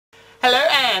Hello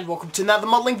and welcome to another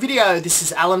modelling video. This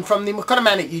is Alan from the Makona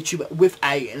Man at YouTube with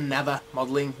another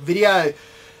modelling video.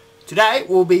 Today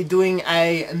we'll be doing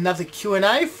another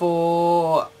Q&A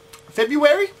for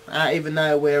February, even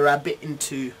though we're a bit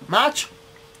into March.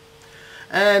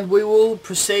 And we will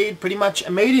proceed pretty much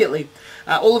immediately.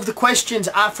 All of the questions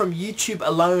are from YouTube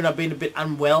alone. I've been a bit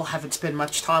unwell, haven't spent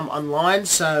much time online,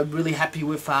 so really happy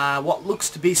with what looks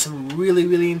to be some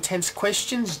really intense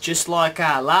questions, just like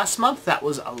last month. That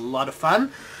was a lot of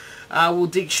fun. We'll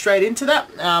dig straight into that.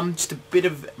 Just a bit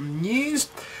of news.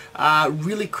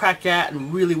 Really cracked out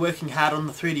and really working hard on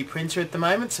the 3D printer at the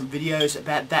moment. Some videos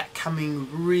about that coming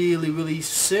really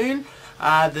soon.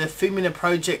 The Figmina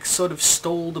project sort of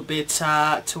stalled a bit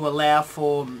to allow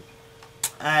for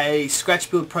a scratch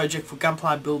build project for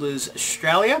Gunpla Builders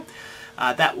Australia.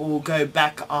 That will go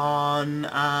back on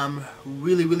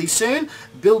really soon.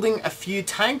 Building a few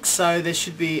tanks, so there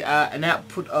should be an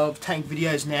output of tank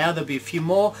videos now. There'll be a few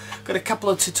more. Got a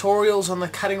couple of tutorials on the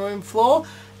cutting room floor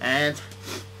and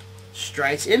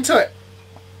straight into it.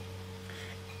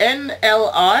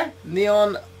 NLI,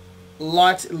 Neon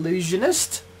Light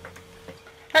Illusionist,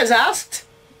 has asked,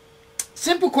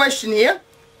 simple question here,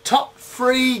 top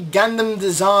 3 Gundam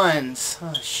designs.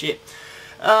 Oh shit.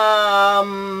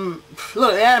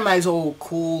 Look, the anime is all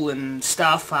cool and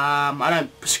stuff. I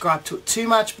don't prescribe to it too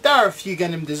much, but there are a few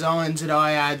Gundam designs that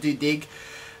I do dig.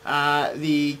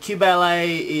 The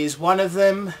Q-Ballet is one of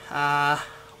them.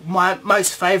 My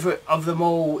most favourite of them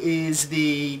all is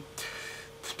the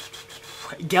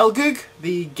Gelgoog,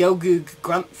 the Gelgoog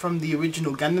grunt from the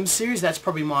original Gundam series. That's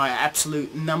probably my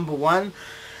absolute #1.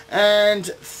 And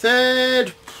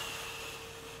third,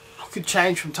 could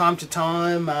change from time to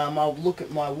time. I'll look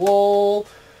at my wall.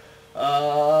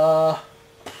 Can't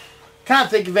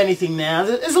think of anything now.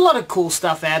 There's a lot of cool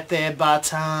stuff out there,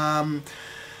 but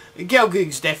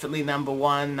Gelgoog's definitely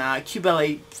 #1.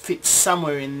 Q-Ballet fits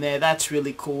somewhere in there. That's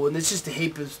really cool. And there's just a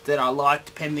heap of that I like,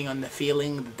 depending on the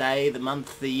feeling, the day, the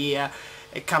month, the year.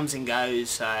 It comes and goes,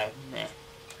 so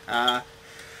yeah.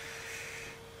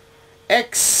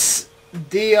 XDID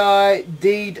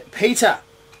Peter,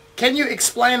 can you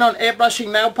explain on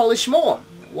airbrushing nail polish more?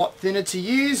 What thinner to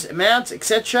use, amounts,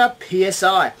 etc.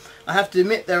 PSI. I have to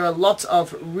admit there are lots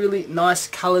of really nice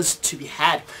colours to be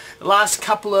had. The last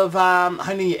couple of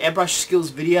honing your airbrush skills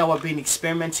video, I've been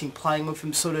experimenting, playing with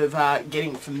them, sort of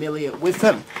getting familiar with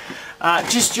them.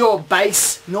 Just your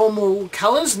base normal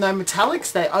colours, no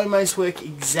metallics. They almost work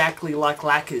exactly like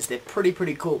lacquers. They're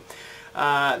pretty cool.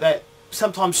 They're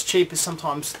sometimes cheaper,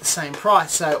 sometimes the same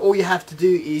price. So all you have to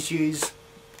do is use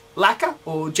lacquer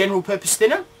or general purpose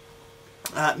thinner.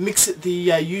 Mix it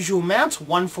the usual amount,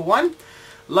 1 for 1.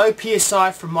 Low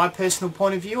PSI from my personal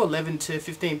point of view, 11 to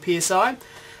 15 PSI.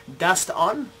 Dust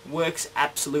on, works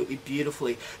absolutely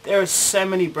beautifully. There are so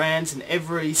many brands, and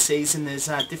every season there's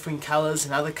different colours,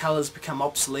 and other colours become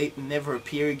obsolete and never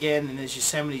appear again, and there's just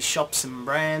so many shops and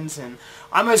brands, and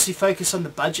I mostly focus on the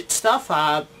budget stuff.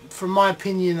 From my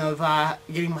opinion of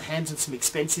getting my hands on some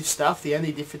expensive stuff, the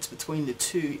only difference between the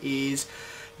two is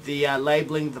the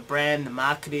labelling, the brand, the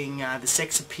marketing, the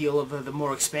sex appeal of the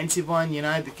more expensive one, you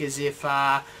know, because if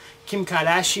Kim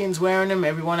Kardashian's wearing them,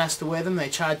 everyone has to wear them. They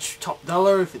charge top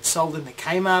dollar. If it's sold in the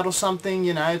Kmart or something,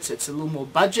 you know, it's a little more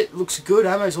budget. Looks good,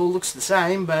 almost all looks the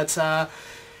same, but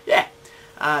yeah,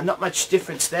 not much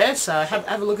difference there. So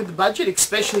have a look at the budget,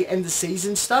 especially end of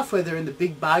season stuff, where they're in the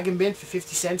big bargain bin for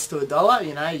 50 cents to $1,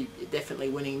 you know, you're definitely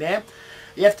winning there.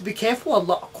 You have to be careful, a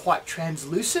lot are quite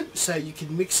translucent, so you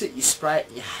can mix it, you spray it,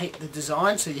 and you hate the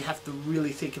design, so you have to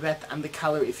really think about the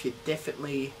undercolor if you're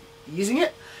definitely using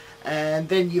it. And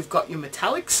then you've got your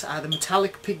metallics. The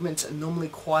metallic pigments are normally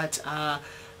quite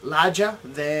larger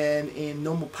than in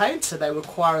normal paint, so they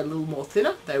require a little more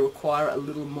thinner, they require a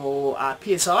little more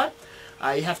PSI.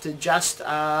 You have to adjust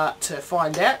to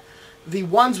find out. The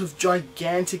ones with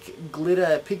gigantic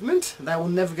glitter pigment, they will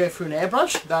never go through an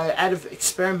airbrush, though out of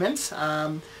experiments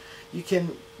you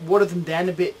can water them down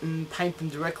a bit and paint them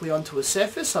directly onto a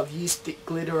surface. I've used thick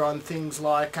glitter on things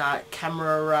like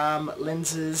camera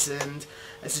lenses and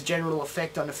as a general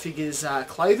effect on a figure's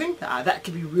clothing. That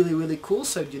can be really cool,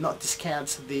 so do not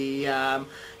discount the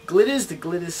glitters. The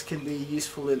glitters can be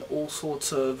useful in all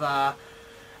sorts of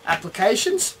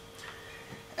applications.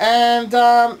 And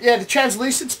yeah, the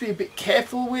translucents, be a bit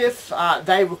careful with.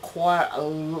 They require a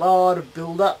lot of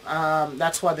build-up.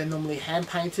 That's why they're normally hand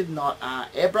painted, not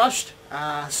airbrushed.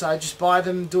 So just buy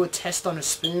them, do a test on a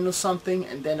spoon or something,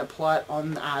 and then apply it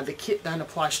on the kit. Don't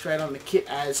apply straight on the kit,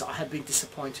 as I have been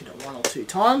disappointed at 1 or 2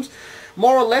 times.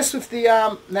 More or less with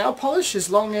the nail polish,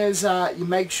 as long as you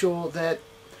make sure that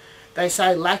They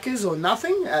say lacquers or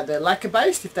nothing, they're lacquer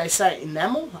based. If they say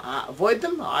enamel, avoid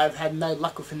them. I've had no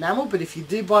luck with enamel, but if you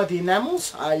do buy the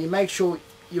enamels, you make sure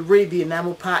you read the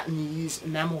enamel part and you use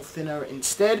enamel thinner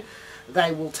instead.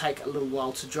 They will take a little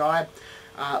while to dry.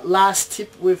 Last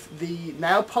tip with the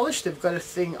nail polish, they've got a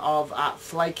thing of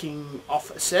flaking off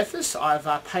a surface.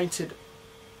 I've painted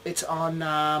it on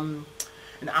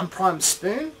an unprimed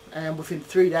spoon, and within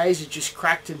 3 days it just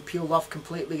cracked and peeled off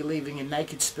completely, leaving a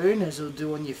naked spoon, as it'll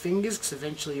do on your fingers, because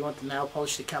eventually you want the nail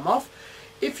polish to come off.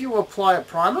 If you apply a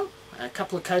primer, a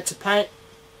couple of coats of paint,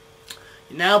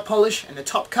 your nail polish and the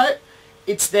top coat,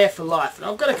 it's there for life. And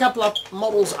I've got a couple of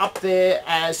models up there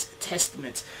as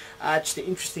testaments. Just the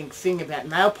interesting thing about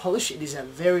nail polish, it is a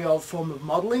very old form of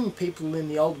modelling. People in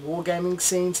the old wargaming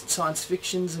scenes and science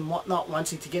fictions and whatnot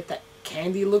wanting to get that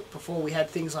candy look before we had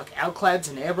things like alclads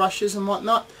and airbrushes and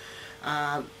whatnot.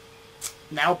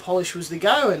 Nail polish was the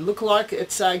go, and look like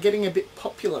it's getting a bit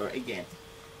popular again.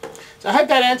 So I hope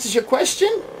that answers your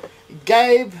question.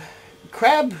 Gabe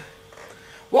Crab,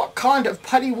 what kind of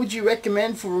putty would you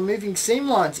recommend for removing seam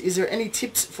lines? Is there any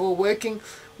tips for working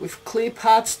with clear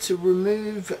parts to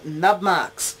remove nub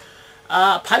marks?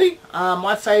 Putty,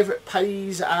 my favourite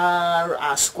putties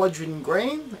are Squadron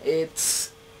Green.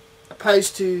 It's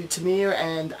opposed to Tamir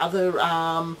and other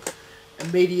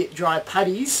immediate dry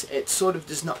putties. It sort of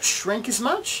does not shrink as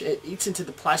much. It eats into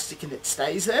the plastic and it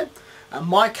stays there.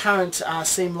 My current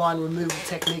seam line removal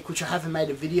technique, which I haven't made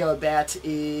a video about,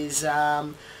 is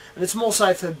and it's more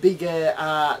so for bigger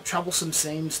troublesome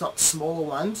seams, not smaller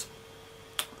ones.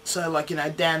 So like, you know,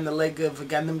 down the leg of a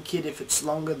Gundam kit, if it's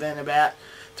longer than about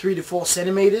 3 to 4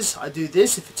 centimeters, I do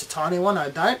this. If it's a tiny one, I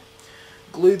don't.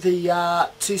 Glue the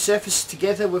two surfaces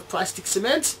together with plastic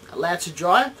cement, allow it to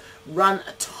dry, run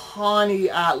a tiny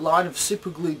line of super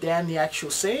glue down the actual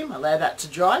seam, allow that to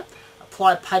dry,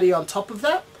 apply putty on top of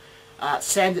that,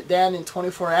 sand it down in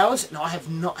 24 hours, and I have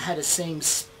not had a seam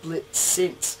split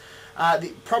since.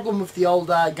 The problem with the old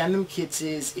Gundam kits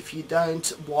is if you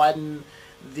don't widen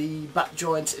the butt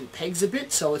joints and pegs a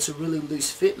bit, so it's a really loose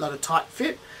fit, not a tight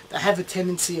fit, they have a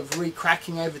tendency of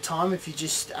re-cracking over time if you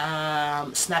just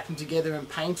snap them together in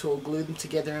paint or glue them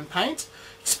together in paint,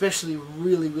 especially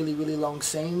really long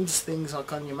seams, things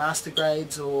like on your master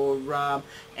grades or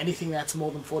anything that's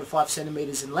more than 4 to 5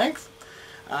 centimeters in length.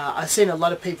 I've seen a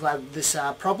lot of people have this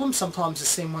problem. Sometimes the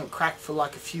seam won't crack for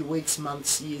like a few weeks,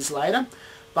 months, years later.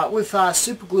 But with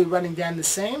super glue running down the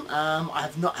seam, I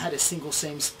have not had a single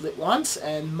seam split once,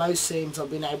 and most seams I've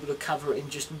been able to cover in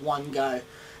just one go.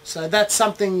 So that's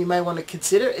something you may want to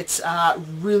consider. It's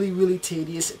really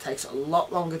tedious. It takes a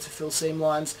lot longer to fill seam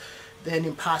lines than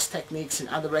in past techniques and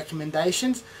other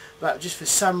recommendations. But just for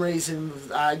some reason with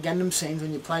Gundam seams,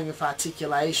 when you're playing with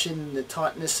articulation and the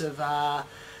tightness of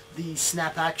the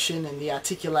snap action and the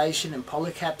articulation and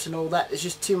polycaps and all that, there's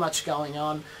just too much going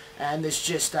on, and there's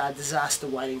just a disaster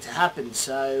waiting to happen.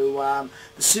 So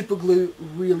the super glue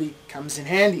really comes in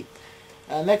handy.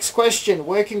 Next question,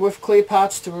 working with clear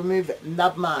parts to remove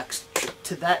nub marks.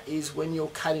 To that is when you're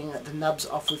cutting the nubs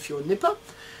off with your nipper,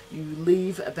 you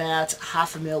leave about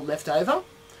 ½ ml left over,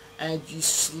 and you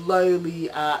slowly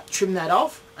trim that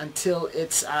off until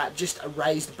it's just a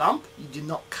raised bump. You do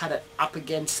not cut it up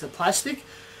against the plastic.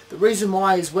 The reason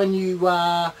why is when you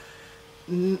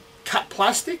cut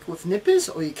plastic with nippers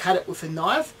or you cut it with a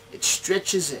knife, it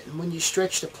stretches it, and when you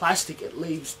stretch the plastic it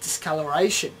leaves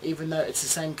discoloration even though it's the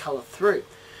same color through.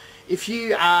 If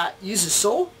you use a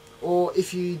saw or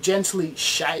if you gently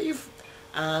shave,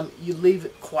 you leave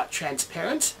it quite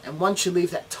transparent, and once you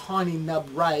leave that tiny nub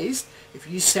raised, if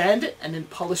you sand it and then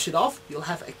polish it off, you'll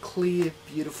have a clear,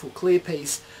 beautiful clear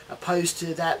piece, opposed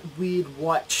to that weird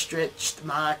white stretched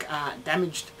mark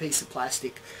damaged piece of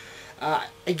plastic.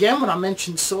 Again, when I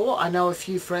mentioned saw, I know a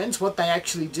few friends, what they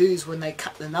actually do is when they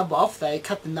cut the nub off, they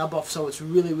cut the nub off so it's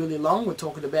really long. We're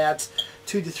talking about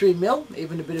 2 to 3 mil,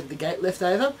 even a bit of the gate left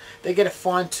over. They get a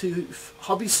fine tooth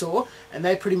hobby saw and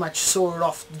they pretty much saw it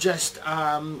off just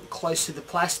close to the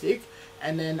plastic,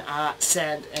 and then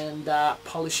sand and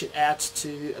polish it out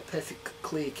to a perfect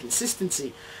clear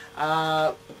consistency.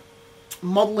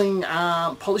 Modelling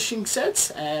polishing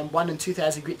sets and 1 and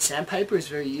 2000 grit sandpaper is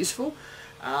very useful.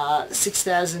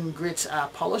 6000 grit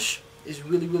polish is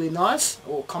really nice,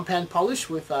 or compound polish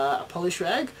with a polish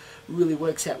rag really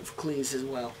works out with clears as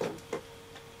well.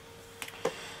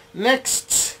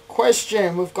 Next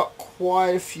question, we've got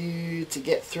quite a few to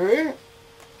get through.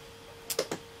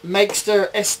 Makester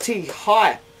ST,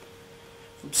 hi.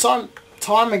 From some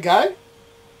time ago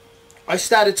I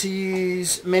started to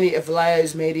use many of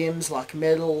Vallejo's mediums like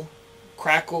metal,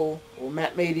 crackle or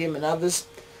matte medium and others.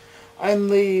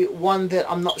 Only one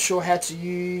that I'm not sure how to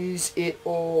use it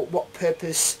or what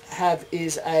purpose have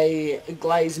is a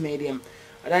glaze medium.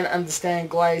 I don't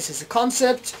understand glaze as a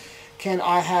concept. Can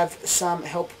I have some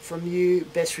help from you?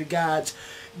 Best regards.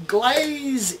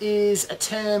 Glaze is a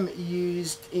term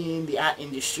used in the art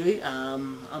industry.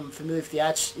 I'm familiar with the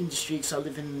art industry because I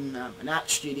live in an art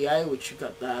studio, which you've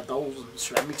got dolls and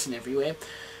ceramics and everywhere.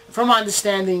 From my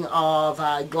understanding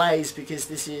of glaze, because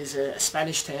this is a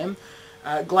Spanish term,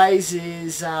 glaze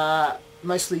is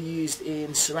mostly used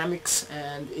in ceramics,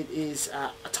 and it is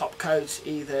a top coat,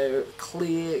 either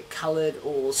clear, coloured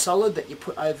or solid, that you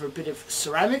put over a bit of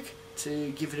ceramic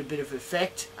to give it a bit of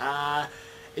effect.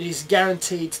 It is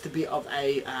guaranteed to be of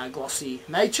a glossy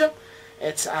nature.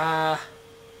 It's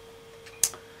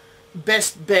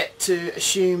best bet to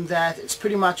assume that it's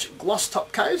pretty much gloss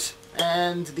top coat,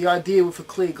 and the idea with a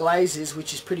clear glaze is,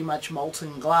 which is pretty much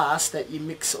molten glass, that you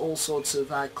mix all sorts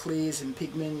of clears and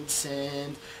pigments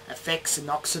and effects and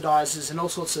oxidizers and all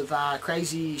sorts of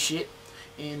crazy shit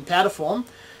in powder form,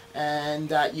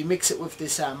 and you mix it with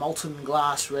this molten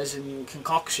glass resin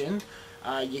concoction.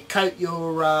 You coat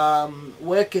your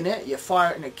work in it, you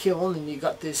fire it in a kiln, and you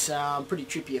got this pretty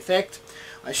trippy effect.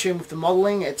 I assume with the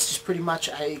modelling it's just pretty much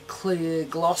a clear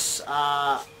gloss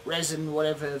resin,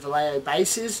 whatever Vallejo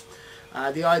base is.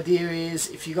 The idea is,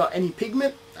 if you got any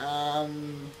pigment,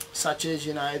 such as,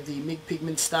 you know, the MIG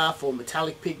pigment stuff or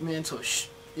metallic pigment or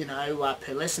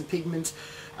pearlescent pigment,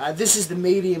 this is the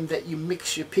medium that you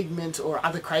mix your pigment or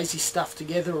other crazy stuff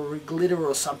together, or glitter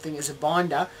or something, as a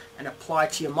binder and apply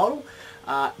to your model.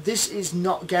 This is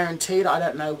not guaranteed. I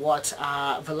don't know what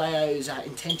Vallejo's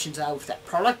intentions are with that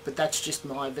product, but that's just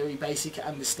my very basic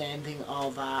understanding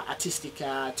of artistic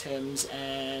terms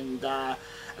and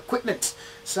equipment.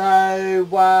 So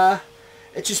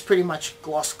it's just pretty much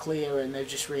gloss clear, and they've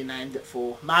just renamed it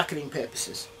for marketing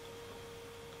purposes.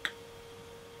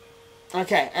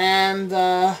 Okay, and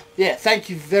yeah, thank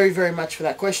you very much for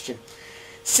that question.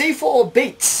 C4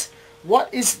 Beats.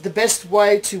 What is the best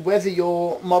way to weather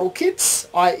your model kits,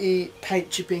 i.e.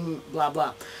 paint chipping, blah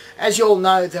blah? As you all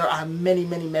know, there are many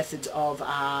methods of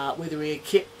weathering a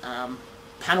kit.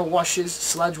 Panel washes,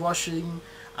 sludge washing,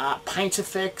 paint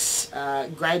effects,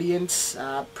 gradients,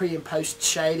 pre and post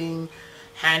shading,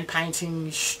 hand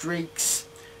painting, streaks,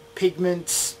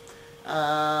 pigments,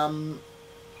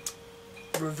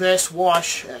 reverse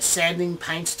wash, sanding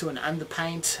paints to an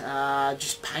underpaint,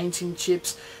 just painting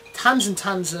chips. Tons and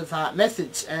tons of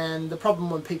methods, and the problem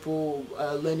when people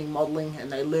are learning modelling and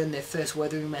they learn their first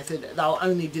weathering method, they'll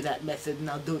only do that method and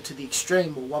they'll do it to the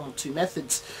extreme, or one or two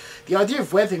methods. The idea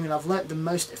of weathering, and I've learnt the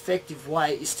most effective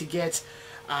way, is to get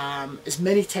as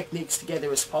many techniques together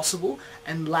as possible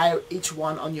and layer each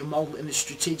one on your model in a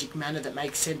strategic manner that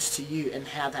makes sense to you and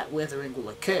how that weathering will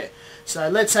occur. So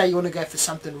let's say you want to go for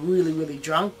something really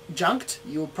junked.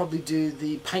 You'll probably do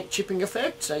the paint chipping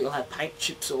effect, so you'll have paint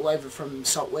chips all over from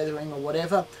salt weathering or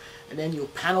whatever, and then you'll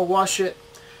panel wash it,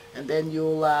 and then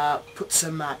you'll put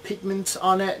some pigment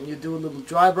on it, and you'll do a little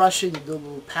dry brushing, you'll do a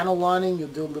little panel lining, you'll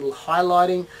do a little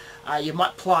highlighting. You might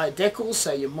apply a decal,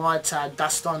 so you might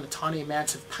dust on a tiny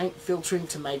amount of paint filtering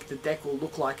to make the decal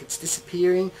look like it's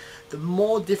disappearing. The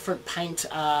more different paint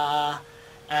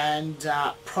and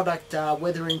product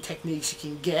weathering techniques you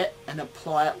can get and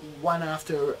apply it one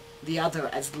after the other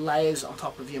as layers on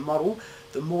top of your model,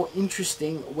 the more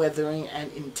interesting weathering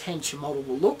and intense your model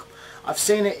will look. I've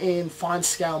seen it in Fine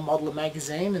Scale Modeler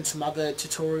magazine and some other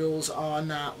tutorials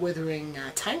on weathering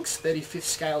tanks, 35th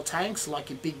scale tanks, like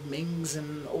your big Mings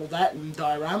and all that, and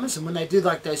dioramas. And when they do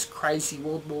like those crazy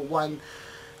World War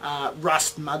I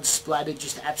rust, mud splattered,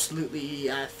 just absolutely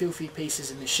filthy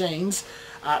pieces of machines,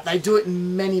 they do it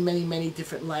in many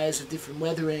different layers of different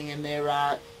weathering, and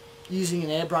they're using an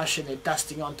airbrush and they're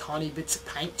dusting on tiny bits of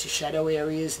paint to shadow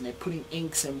areas, and they're putting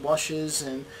inks and washes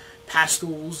and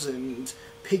pastels and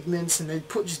pigments, and they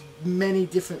put just many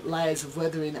different layers of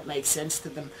weathering that make sense to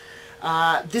them.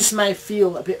 This may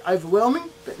feel a bit overwhelming,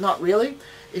 but not really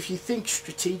if you think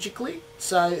strategically.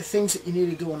 So things that you need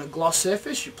to do on a gloss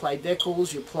surface: you apply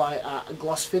decals, you apply a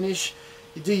gloss finish,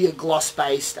 you do your gloss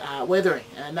based weathering,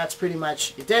 and that's pretty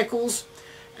much your decals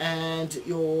and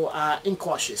your ink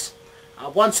washes.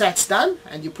 Once that's done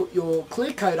and you put your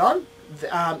clear coat on,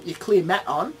 your clear matte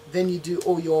on, then you do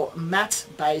all your matte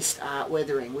based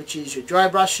weathering, which is your dry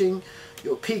brushing,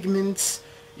 your pigments,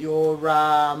 your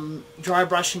dry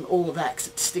brushing, all of that, because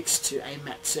it sticks to a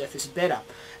matte surface better.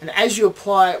 And as you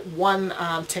apply one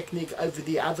technique over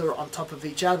the other on top of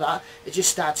each other, it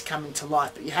just starts coming to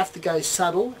life. But you have to go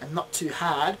subtle and not too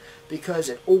hard, because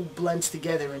it all blends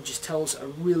together and just tells a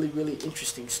really, really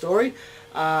interesting story.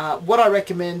 What I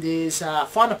recommend is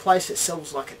find a place that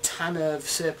sells like a ton of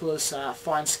surplus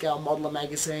fine scale modeler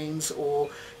magazines, or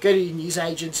go to your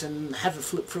newsagents and have a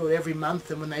flip through it every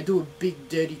month, and when they do a big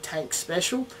dirty tank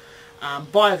special,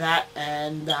 buy that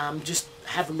and just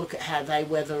have a look at how they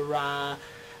weather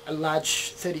a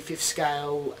large 35th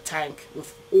scale tank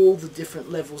with all the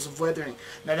different levels of weathering.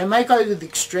 Now they may go to the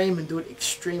extreme and do it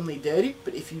extremely dirty,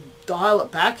 but if you dial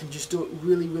it back and just do it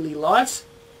really, really light,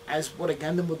 as what a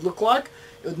Gundam would look like,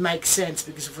 it would make sense.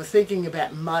 Because if we're thinking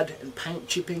about mud and paint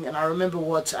chipping, and I remember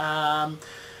what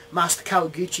Master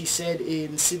Kawaguchi said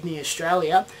in Sydney,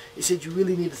 Australia, he said you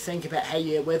really need to think about how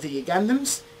you weather your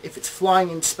Gundams. If it's flying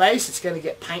in space, it's going to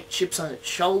get paint chips on its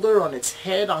shoulder, on its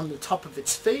head, on the top of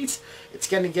its feet. It's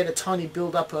going to get a tiny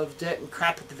build-up of dirt and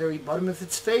crap at the very bottom of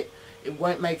its feet. It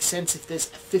won't make sense if there's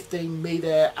a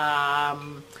 15-metre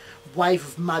wave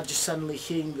of mud just suddenly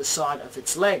hitting the side of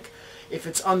its leg. If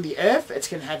it's on the earth, it's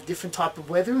going to have different type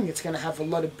of weathering. It's going to have a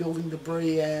lot of building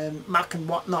debris and muck and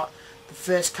whatnot the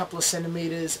first couple of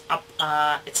centimetres up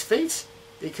its feet,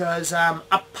 because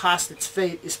up past its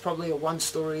feet is probably a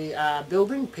one-story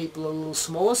building. People are a little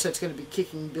smaller, so it's going to be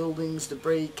kicking buildings,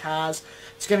 debris, cars.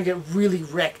 It's going to get really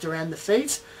wrecked around the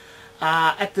feet.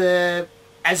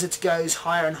 As it goes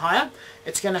higher and higher,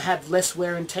 it's going to have less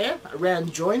wear and tear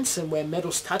around joints and where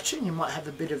metal's touching. You might have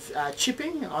a bit of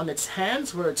chipping on its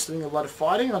hands where it's doing a lot of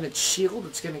fighting. On its shield,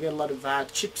 it's going to get a lot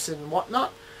of chips and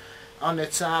whatnot. On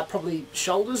its probably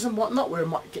shoulders and whatnot, where it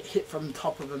might get hit from the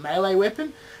top of a melee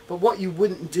weapon. But what you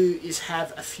wouldn't do is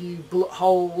have a few bullet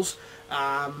holes.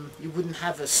 You wouldn't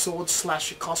have a sword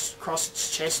slash across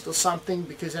its chest or something,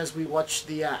 because as we watch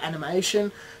the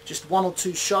animation, just one or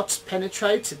two shots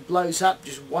penetrates, it blows up,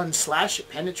 just one slash, it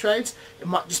penetrates. It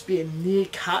might just be a near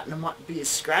cut and it might be a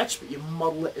scratch, but you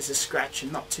model it as a scratch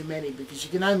and not too many, because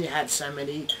you can only have so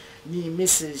many near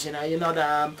misses, you know, you're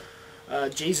not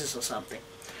Jesus or something.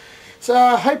 So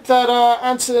I hope that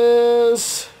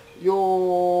answers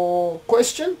your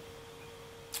question.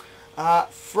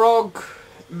 Frog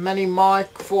Manny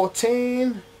Mike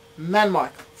 14,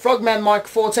 Frogman Mike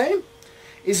 14,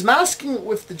 is masking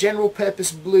with the general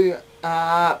purpose blue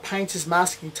painter's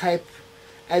masking tape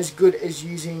as good as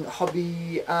using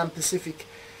hobby Pacific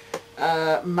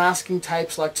masking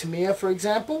tapes like Tamiya, for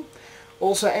example?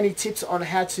 Also, any tips on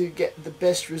how to get the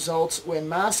best results when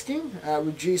masking?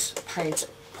 Reduce paint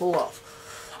pull off.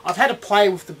 I've had to play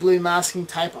with the blue masking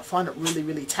tape. I find it really,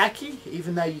 really tacky,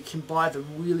 even though you can buy the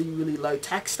really, really low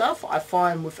tack stuff. I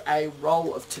find with a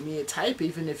roll of Tamiya tape,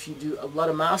 even if you do a lot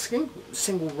of masking, a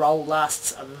single roll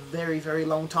lasts a very, very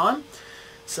long time.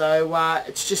 So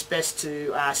it's just best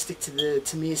to stick to the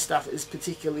Tamiya stuff,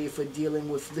 particularly if we're dealing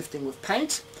with lifting with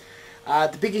paint.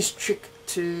 The biggest trick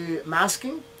to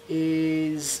masking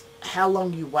is how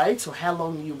long you wait, or how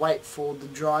long you wait for the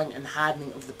drying and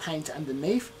hardening of the paint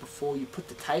underneath before you put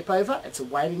the tape over. It's a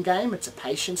waiting game, it's a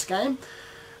patience game.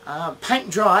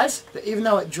 Paint dries, but even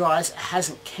though it dries, it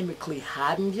hasn't chemically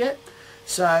hardened yet.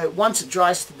 So once it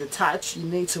dries to the touch, you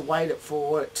need to wait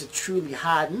for it to truly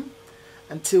harden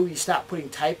until you start putting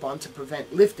tape on to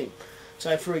prevent lifting.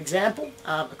 So for example,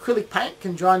 acrylic paint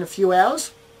can dry in a few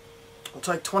hours. It'll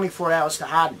take 24 hours to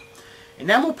harden.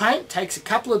 Enamel paint takes a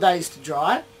couple of days to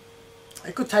dry.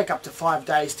 It could take up to 5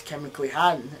 days to chemically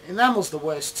harden. Enamel's the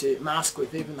worst to mask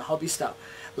with, even the hobby stuff.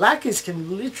 Lacquers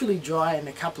can literally dry in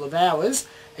a couple of hours.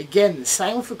 Again, the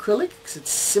same with acrylic, because it's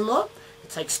similar.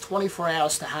 It takes 24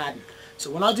 hours to harden.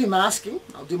 So when I do masking,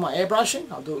 I'll do my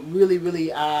airbrushing. I'll do it really, really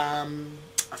a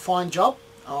fine job.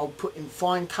 I'll put in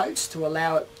fine coats to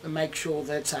allow it to make sure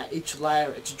that each layer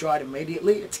it's dried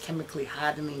immediately. It's chemically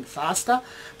hardening faster.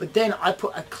 But then I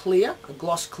put a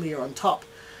gloss clear on top.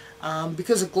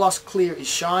 Because a gloss clear is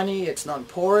shiny, it's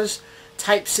non-porous,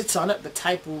 tape sits on it, but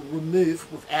tape will remove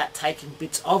without taking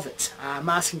bits of it.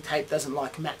 Masking tape doesn't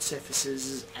like matte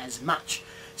surfaces as much.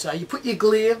 So you put your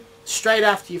glare straight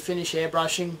after you finish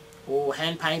airbrushing or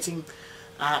hand painting.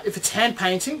 If it's hand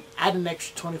painting, add an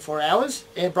extra 24 hours,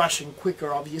 airbrushing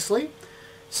quicker obviously.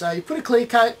 So you put a clear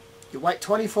coat, you wait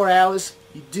 24 hours,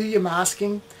 you do your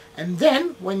masking, and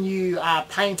then when you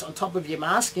paint on top of your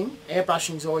masking,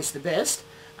 airbrushing is always the best.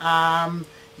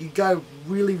 You go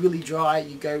really, really dry,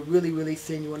 you go really, really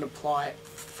thin, you want to apply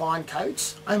fine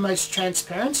coats, almost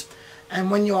transparent,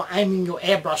 and when you're aiming your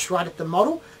airbrush right at the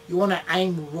model, you want to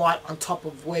aim right on top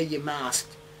of where you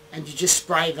masked, and you just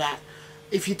spray that.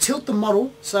 If you tilt the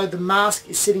model so the mask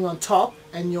is sitting on top,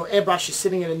 and your airbrush is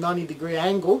sitting at a 90-degree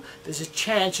angle, there's a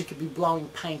chance you could be blowing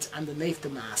paint underneath the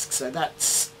mask. So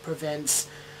that prevents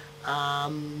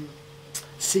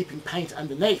seeping paint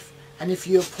underneath. And if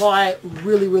you apply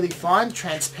really, really fine,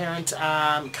 transparent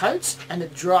coats, and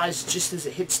it dries just as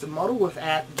it hits the model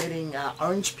without getting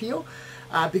orange peel,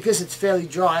 because it's fairly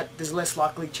dry, there's less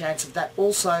likely chance of that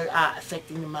also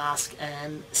affecting the mask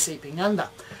and seeping under.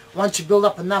 Once you build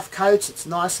up enough coats, it's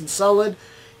nice and solid,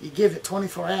 you give it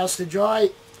 24 hours to dry,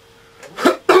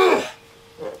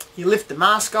 you lift the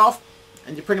mask off,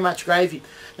 and you're pretty much gravy.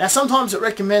 Now sometimes it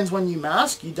recommends when you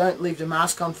mask, you don't leave the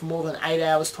mask on for more than 8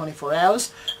 hours, 24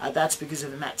 hours. That's because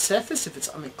of the matte surface. If it's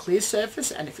on a clear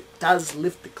surface, and if it does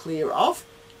lift the clear off,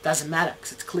 it doesn't matter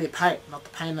because it's clear paint, not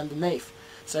the paint underneath.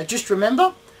 So just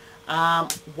remember,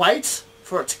 wait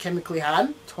for it to chemically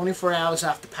harden, 24 hours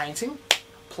after painting,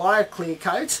 apply a clear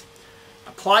coat,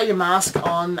 apply your mask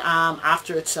on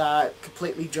after it's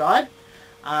completely dried,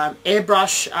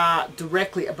 airbrush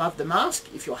directly above the mask.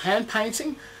 If you're hand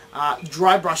painting,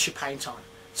 dry brush your paint on.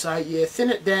 So you thin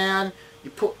it down,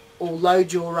 you put or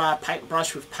load your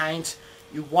paintbrush with paint,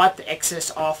 you wipe the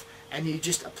excess off, and you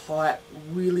just apply it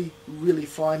really, really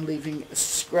fine, leaving a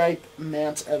scrape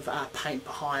amount of paint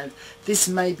behind. This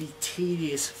may be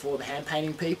tedious for the hand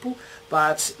painting people,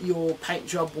 but your paint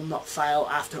job will not fail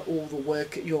after all the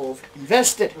work you've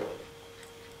invested.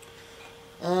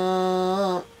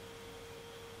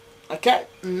 Okay,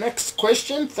 next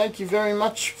question. Thank you very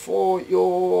much for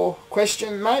your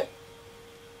question, mate.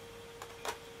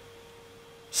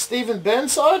 Stephen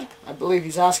Burnside, I believe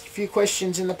he's asked a few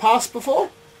questions in the past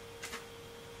before.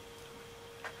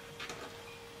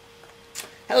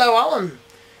 Hello, Alan.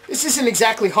 This isn't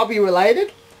exactly hobby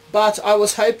related, but I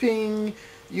was hoping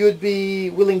you'd be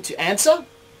willing to answer.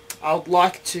 I'd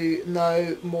like to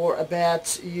know more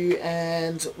about you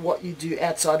and what you do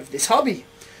outside of this hobby.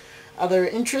 Other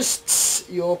interests,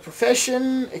 your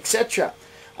profession, etc.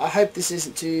 I hope this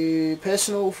isn't too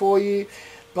personal for you,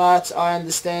 but I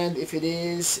understand if it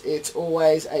is. It's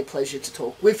always a pleasure to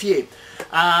talk with you.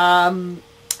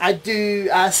 I do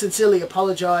sincerely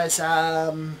apologise,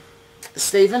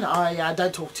 Stephen. I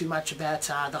don't talk too much about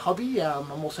the hobby.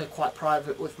 I'm also quite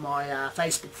private with my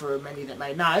Facebook, for many that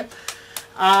may know.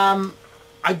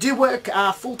 I do work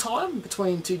full-time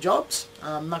between two jobs.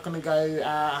 I'm not going to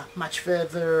go much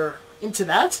further into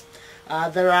that.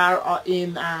 There are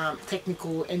in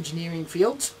technical engineering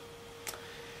fields.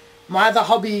 My other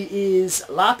hobby is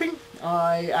LARPing.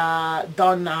 I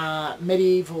don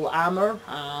medieval armor.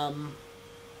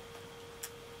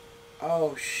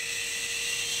 Oh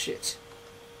shit.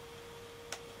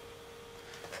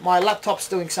 My laptop's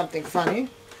doing something funny.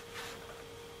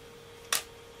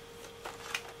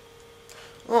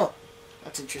 Oh,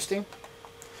 that's interesting.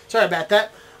 Sorry about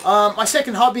that. My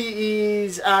second hobby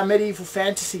is medieval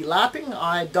fantasy LARPing.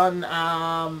 I've done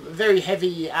very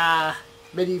heavy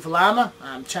medieval armor,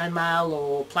 chainmail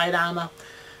or plate armor,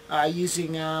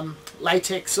 using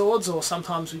latex swords, or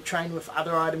sometimes we train with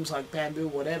other items like bamboo,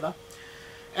 whatever.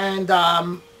 And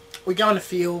we go in the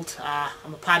field.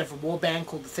 I'm a part of a war band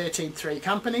called the 13-3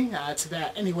 Company. It's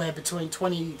about anywhere between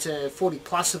 20 to 40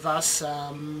 plus of us,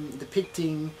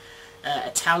 depicting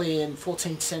Italian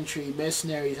 14th century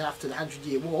mercenaries after the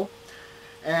 100-Year War,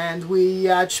 and we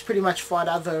just pretty much fight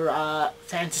other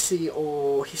fantasy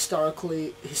or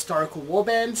historical war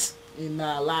bands in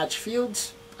large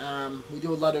fields. We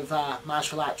do a lot of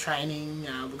martial art training.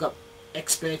 We've got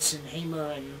experts in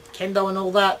HEMA and Kendo and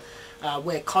all that.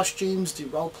 Wear costumes, do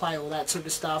role play, all that sort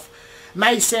of stuff.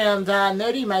 May sound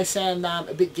nerdy, may sound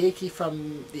a bit geeky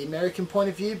from the American point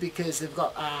of view, because they've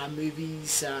got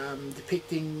movies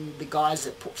depicting the guys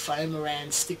that put foam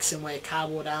around sticks and wear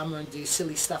cardboard armor and do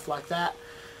silly stuff like that.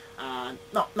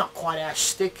 Not quite our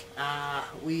shtick.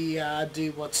 We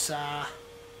do what's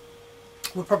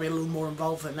we're probably a little more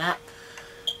involved than that.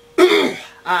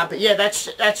 But yeah,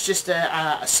 that's just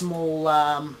a small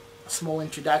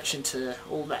introduction to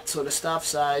all that sort of stuff.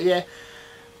 So yeah.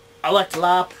 I like to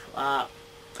LARP, I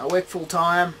work full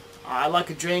time, I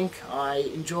like a drink, I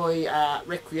enjoy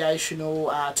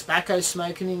recreational tobacco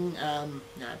smoking,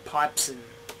 you know, pipes and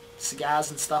cigars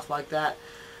and stuff like that.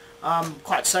 I'm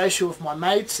quite social with my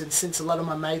mates, and since a lot of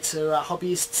my mates are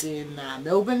hobbyists in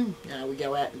Melbourne, you know, we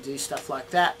go out and do stuff like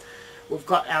that. We've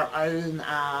got our own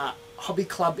hobby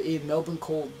club in Melbourne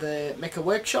called the Mecca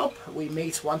Workshop. We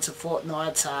meet once a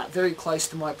fortnight very close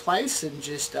to my place and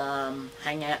just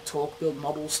hang out, talk, build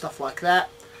models, stuff like that.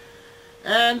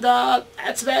 And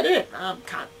that's about it.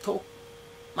 Can't talk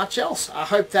much else. I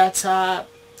hope that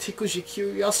tickles your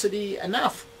curiosity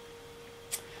enough.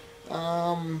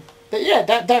 But yeah,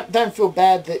 don't feel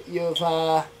bad that you've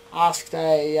asked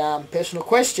a personal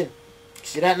question,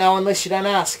 because you don't know unless you don't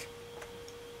ask.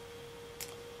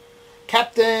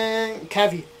 Captain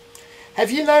Cavi, have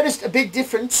you noticed a big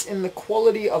difference in the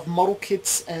quality of model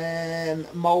kits and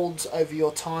molds over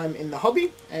your time in the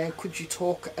hobby? And could you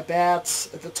talk about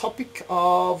the topic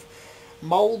of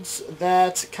molds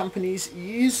that companies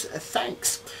use?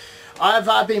 Thanks.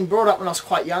 I've been brought up when I was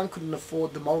quite young, couldn't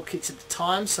afford the model kits at the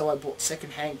time, so I bought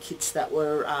second-hand kits that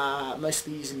were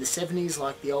mostly used in the 70s,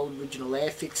 like the old original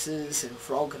Airfixes and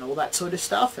Frog and all that sort of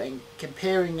stuff, and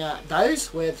comparing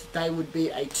those, where they would be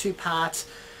a two-part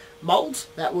mold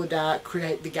that would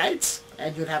create the gates,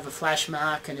 and you'd have a flash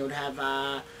mark, and it would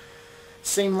have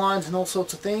seam lines and all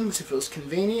sorts of things if it was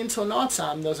convenient or not.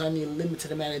 There was only a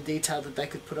limited amount of detail that they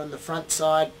could put on the front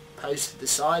side, opposed to the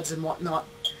sides and whatnot.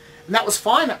 And that was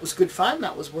fine, that was good fun,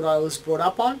 that was what I was brought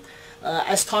up on.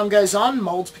 As time goes on,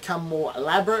 molds become more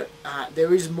elaborate.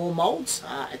 There is more molds.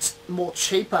 It's more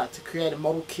cheaper to create a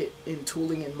model kit in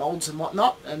tooling and molds and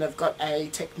whatnot, and they've got a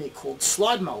technique called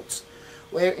slide molds,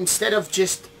 where instead of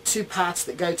just two parts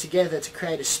that go together to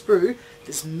create a sprue,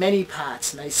 there's many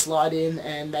parts, and they slide in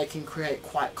and they can create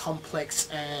quite complex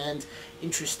and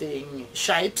interesting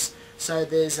shapes, so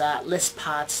there's less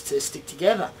parts to stick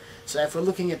together. So if we're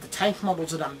looking at the tank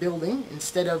models that I'm building,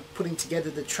 instead of putting together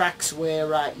the tracks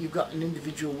where you've got an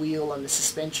individual wheel and the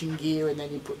suspension gear and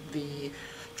then you put the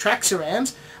tracks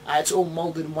around, it's all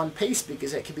molded in one piece,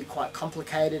 because it can be quite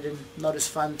complicated and not as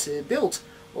fun to build.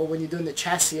 Or when you're doing the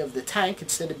chassis of the tank,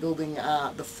 instead of building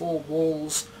the four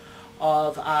walls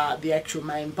of the actual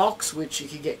main box, which you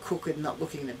can get crooked and not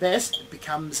looking the best, it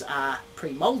becomes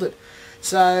pre-molded.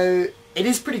 So it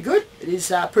is pretty good. It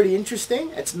is pretty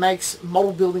interesting. It makes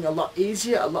model building a lot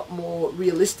easier, a lot more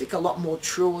realistic, a lot more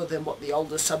truer than what the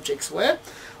older subjects were.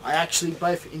 I actually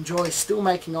both enjoy still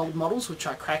making old models, which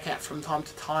I crack out from time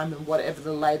to time, and whatever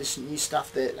the latest new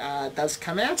stuff that does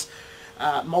come out.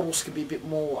 Models can be a bit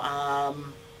more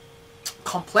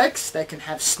complex. They can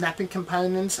have snapping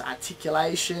components,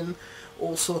 articulation,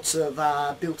 all sorts of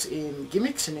built-in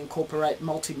gimmicks, and incorporate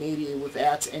multimedia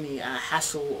without any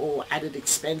hassle or added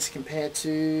expense compared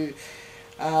to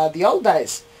the old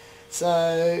days.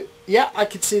 So yeah, I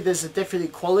could see there's a definitely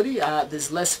quality.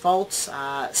 There's less faults.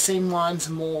 Seam lines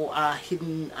are more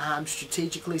hidden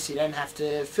strategically, so you don't have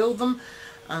to fill them.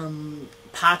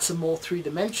 Parts are more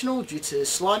three-dimensional due to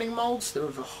sliding molds. They're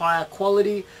of a higher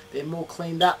quality, they're more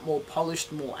cleaned up, more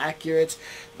polished, more accurate.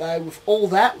 Though with all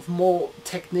that, with more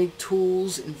technique,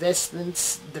 tools,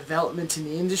 investments, development in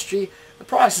the industry, the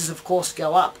prices of course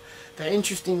go up. Though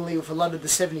interestingly, with a lot of the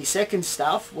 70-second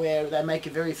stuff, where they make a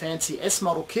very fancy S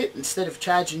model kit, instead of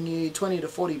charging you 20 to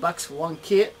 40 bucks for one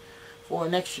kit, for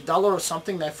an extra $1 or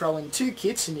something, they throw in two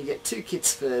kits, and you get two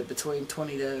kits for between $20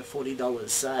 to $40.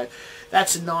 So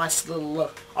that's a nice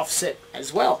little offset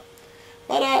as well.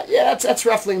 But yeah, that's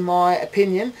roughly my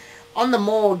opinion. On the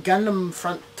more Gundam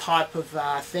front type of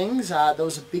things, there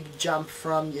was a big jump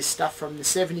from your stuff from the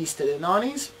 70s to the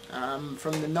 90s,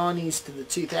 from the 90s to the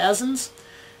 2000s.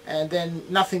 And then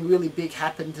nothing really big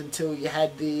happened until you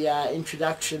had the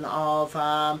introduction of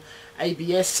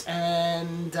ABS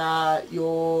and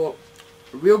your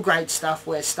real great stuff,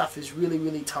 where stuff is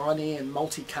really tiny and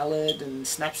multicolored and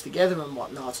snaps together and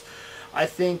whatnot. I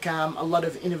think a lot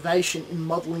of innovation in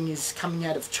modelling is coming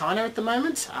out of China at the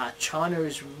moment. China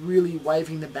is really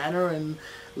waving the banner and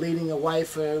leading a way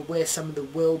for where some of the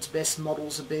world's best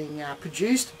models are being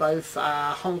produced, both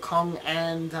Hong Kong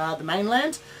and the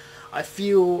mainland. I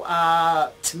feel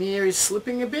Tamiya is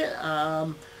slipping a bit.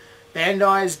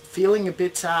 Bandai is feeling a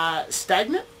bit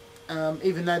stagnant.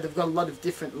 Even though they've got a lot of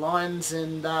different lines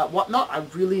and whatnot. I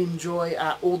really enjoy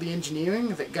all the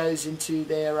engineering that goes into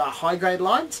their high-grade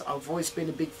lines. I've always been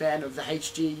a big fan of the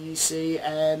HGUC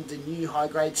and the new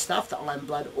high-grade stuff. The Iron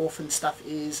Blood Orphan stuff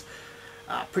is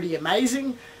pretty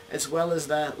amazing, as well as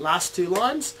the last two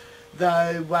lines.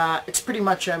 Though it's pretty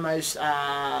much almost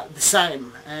the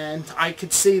same, and I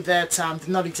could see that they're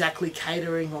not exactly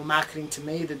catering or marketing to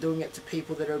me. They're doing it to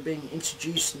people that are being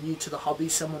introduced new to the hobby,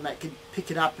 someone that could pick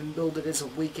it up and build it as a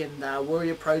weekend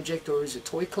warrior project or as a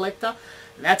toy collector,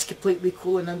 and that's completely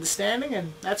cool and understanding,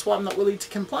 and that's why I'm not willing to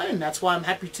complain. That's why I'm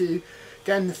happy to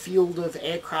go in the field of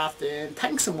aircraft and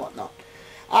tanks and whatnot.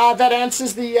 That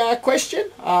answers the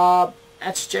question.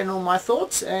 That's general my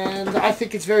thoughts, and I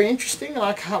think it's very interesting, and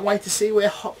I can't wait to see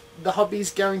where the hobby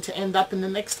is going to end up in the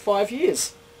next 5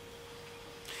 years.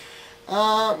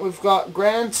 We've got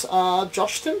Grant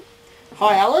Joshton.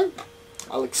 Hi Alan.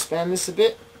 I'll expand this a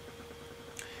bit.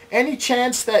 Any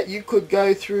chance that you could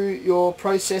go through your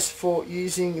process for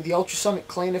using the ultrasonic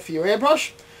cleaner for your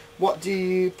airbrush? What do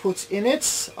you put in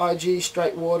it? IG,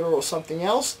 straight water or something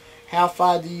else? How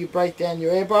far do you break down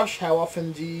your airbrush? How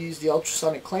often do you use the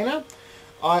ultrasonic cleaner?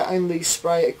 I only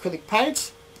spray acrylic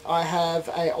paint. I have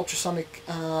a ultrasonic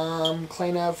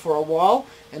cleaner for a while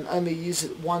and only use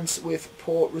it once with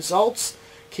poor results.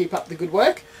 Keep up the good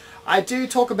work. I do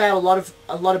talk about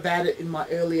a lot about it in my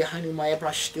earlier honing my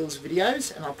airbrush skills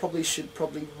videos, and I should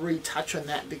retouch on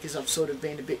that because I've sort of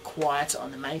been a bit quiet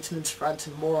on the maintenance front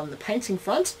and more on the painting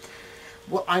front.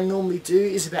 What I normally do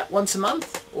is about once a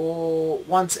month or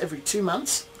once every 2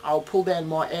 months, I'll pull down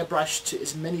my airbrush to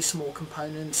as many small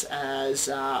components as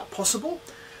possible,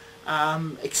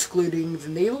 excluding the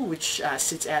needle, which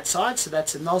sits outside. So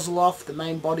that's the nozzle off, the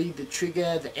main body, the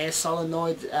trigger, the air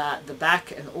solenoid, the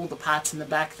back, and all the parts in the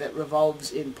back that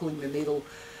revolves in pulling the needle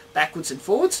backwards and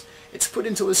forwards. It's put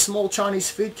into a small Chinese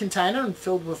food container and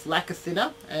filled with lacquer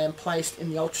thinner and placed in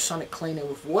the ultrasonic cleaner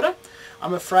with water.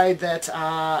 I'm afraid that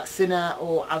thinner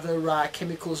or other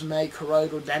chemicals may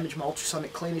corrode or damage my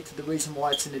ultrasonic cleaner, to the reason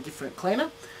why it's in a different cleaner.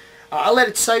 I let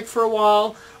it soak for a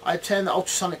while. I turn the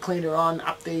ultrasonic cleaner on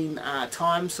up the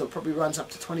time, so it probably runs up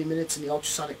to 20 minutes in the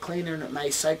ultrasonic cleaner, and it may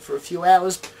soak for a few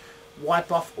hours.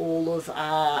 Wipe off all of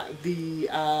the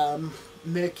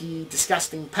murky,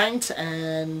 disgusting paint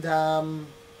and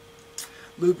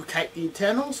lubricate the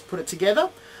internals, put it together.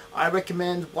 I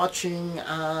recommend watching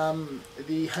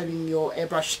the Honing Your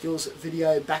Airbrush Skills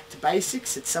video Back to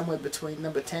Basics. It's somewhere between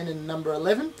number 10 and number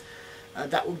 11.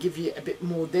 That will give you a bit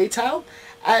more detail.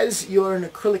 As you're an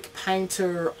acrylic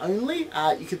painter only,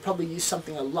 you could probably use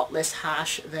something a lot less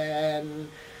harsh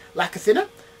than lacquer thinner.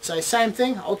 So same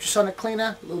thing, ultrasonic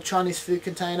cleaner, little Chinese food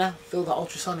container, fill the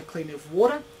ultrasonic cleaner with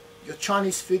water, your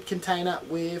Chinese food container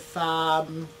with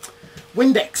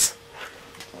Windex,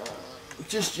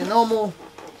 just your normal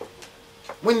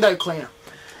window cleaner.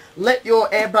 Let your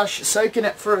airbrush soak in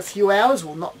it for a few hours.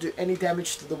 Will not do any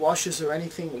damage to the washers or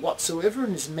anything whatsoever,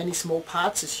 in as many small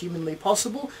parts as humanly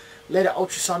possible. Let it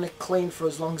ultrasonic clean for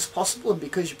as long as possible, and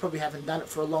because you probably haven't done it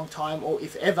for a long time, or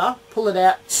if ever, pull it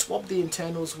out, swab the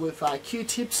internals with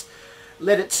Q-tips,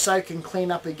 let it soak and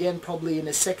clean up again, probably in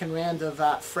a second round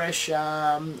of fresh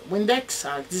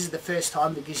Windex. This is the first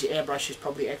time because your airbrush is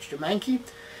probably extra manky.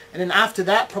 And then after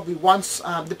that, probably once,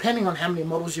 depending on how many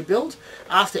models you build,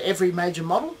 after every major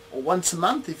model, or once a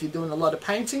month if you're doing a lot of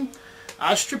painting,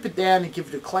 strip it down and give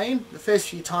it a clean. The first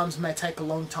few times may take a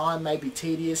long time, may be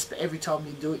tedious, but every time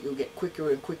you do it you'll get quicker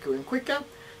and quicker and quicker.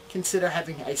 Consider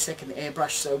having a second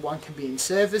airbrush, so one can be in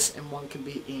service and one can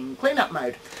be in cleanup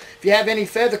mode. If you have any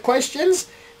further questions,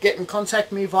 get in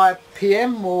contact me via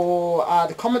PM or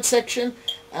the comment section,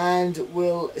 and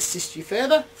we'll assist you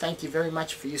further. Thank you very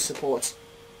much for your support.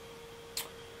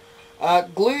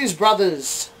 Glues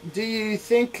Brothers, do you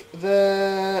think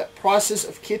the prices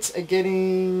of kits are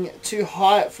getting too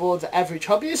high for the average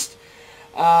hobbyist?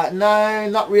 No,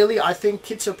 not really. I think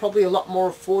kits are probably a lot more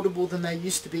affordable than they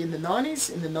used to be in the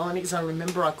 90s. In the 90s, I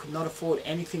remember I could not afford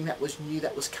anything that was new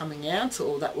that was coming out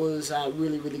or that was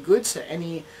really, really good. So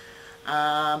any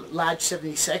large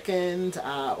 72nd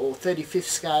or 35th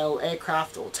scale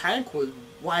aircraft or tank was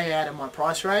way out of my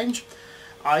price range.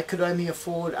 I could only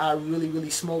afford really,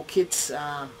 really small kits,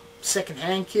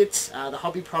 second-hand kits. The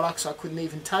hobby products I couldn't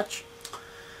even touch.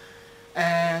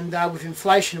 And with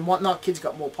inflation and whatnot, kids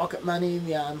got more pocket money.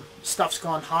 Stuff's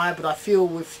gone higher, but I feel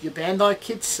with your Bandai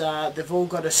kits, they've all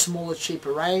got a smaller,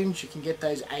 cheaper range. You can get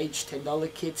those aged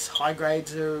 $10 kits. High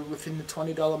grades are within the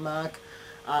 $20 mark.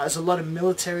 There's a lot of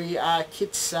military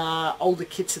kits, older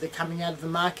kits that are coming out of the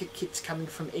market, kits coming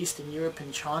from Eastern Europe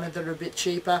and China that are a bit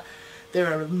cheaper.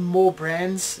 There are more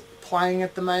brands playing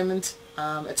at the moment.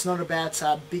 It's not about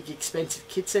big expensive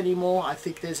kits anymore. I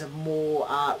think there's a more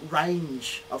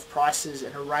range of prices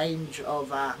and a range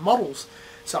of models.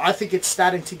 So I think it's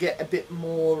starting to get a bit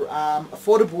more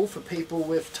affordable for people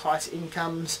with tight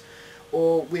incomes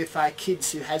or with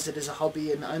kids who has it as a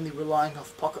hobby and only relying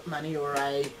off pocket money or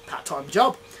a part-time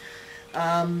job.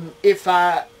 If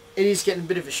it is getting a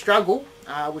bit of a struggle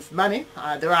with money,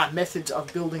 there are methods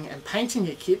of building and painting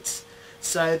your kits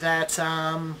so that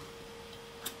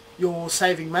you're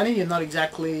saving money. You're not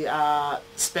exactly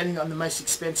spending on the most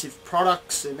expensive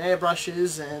products and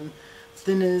airbrushes and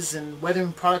thinners and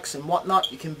weathering products and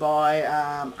whatnot. You can buy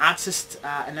artist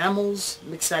enamels,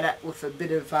 mix that up with a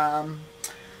bit of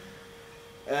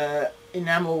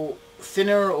enamel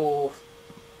thinner or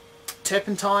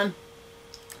turpentine,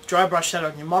 dry brush that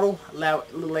on your model, allow it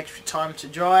a little extra time to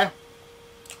dry.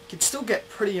 You can still get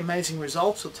pretty amazing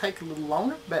results. It'll take a little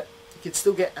longer, but you can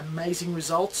still get amazing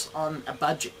results on a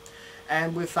budget.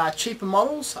 And with cheaper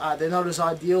models, they're not as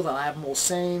ideal. They'll have more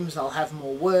seams, they'll have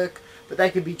more work, but they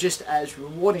could be just as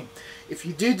rewarding. If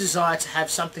you do desire to have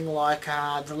something like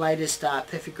the latest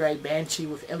Perfect Grade Banshee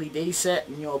with LED set,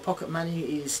 and your pocket money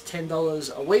is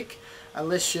 $10 a week,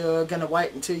 unless you're going to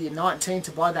wait until you're 19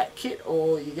 to buy that kit,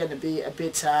 or you're going to be a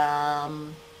bit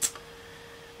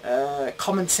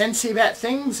common sensey about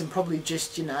things and probably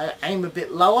just, you know, aim a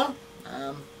bit lower,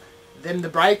 them the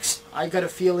breaks. I got a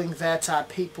feeling that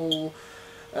people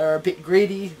are a bit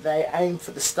greedy. They aim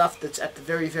for the stuff that's at the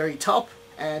very, very top,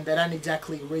 and they don't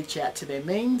exactly reach out to their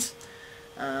means.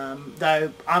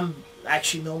 Though I'm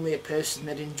actually normally a person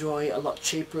that enjoy a lot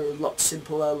cheaper, a lot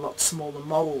simpler, a lot smaller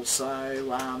models. So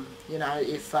you know,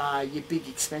 if your big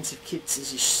expensive kits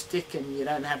is your stick and you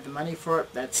don't have the money for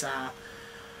it, that's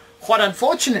quite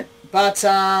unfortunate. But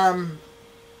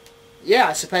yeah,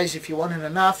 I suppose if you wanted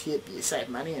enough, you save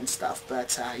money and stuff.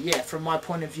 But yeah, from my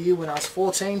point of view, when I was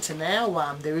 14 to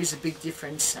now, there is a big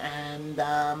difference, and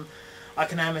I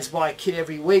can almost buy a kit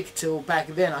every week, till back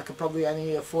then I could probably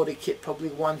only afford a kit probably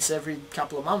once every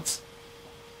couple of months.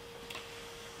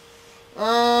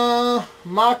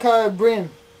 Marco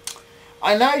Brin,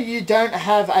 I know you don't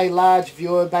have a large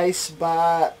viewer base,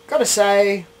 but gotta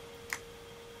say,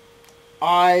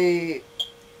 sorry,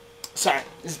 this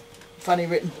is funny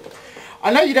written.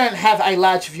 I know you don't have a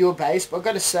large viewer base, but I've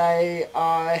got to say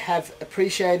I have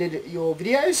appreciated your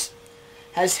videos.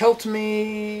 Has helped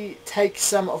me take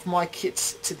some of my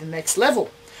kits to the next level.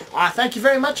 Thank you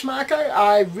very much, Marco.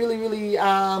 I really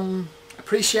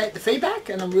appreciate the feedback,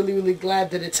 and I'm really glad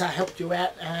that it's helped you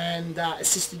out and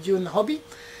assisted you in the hobby.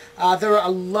 There are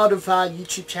a lot of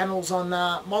YouTube channels on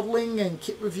modelling and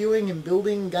kit reviewing and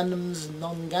building Gundams and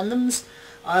non-Gundams.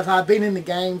 I've been in the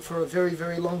game for a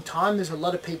very long time. There's a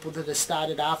lot of people that have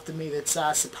started after me that's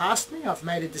surpassed me. I've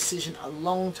made a decision a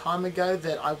long time ago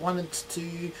that I wanted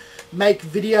to make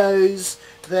videos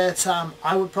that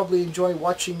I would probably enjoy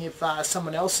watching if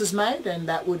someone else has made, and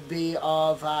that would be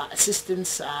of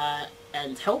assistance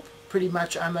and help. Pretty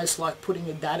much almost like putting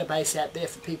a database out there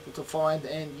for people to find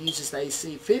and use as they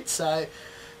see fit, so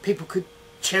people could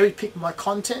cherry pick my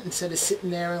content instead of sitting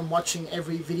there and watching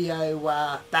every video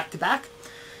back to back.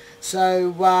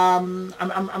 So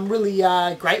I'm really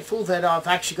grateful that I've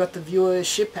actually got the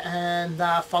viewership and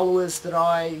followers that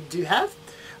I do have.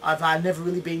 I've never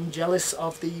really been jealous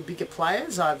of the bigger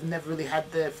players. I've never really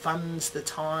had the funds, the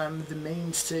time, the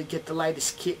means to get the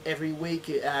latest kit every week,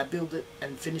 build it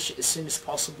and finish it as soon as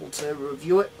possible to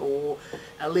review it, or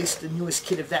at least the newest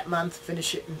kit of that month,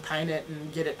 finish it and paint it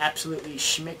and get it absolutely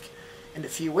schmick in a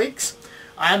few weeks.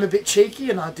 I am a bit cheeky,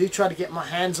 and I do try to get my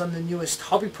hands on the newest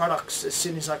hobby products as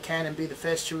soon as I can and be the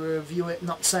first to review it.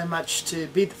 Not so much to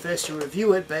be the first to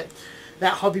review it, but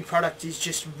that hobby product is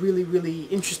just really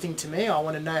interesting to me. I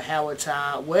want to know how it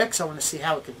works. I want to see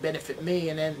how it can benefit me,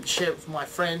 and then share it with my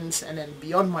friends, and then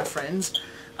beyond my friends,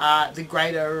 the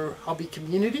greater hobby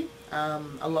community.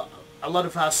 A lot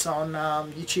of us on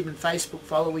YouTube and Facebook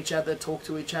follow each other, talk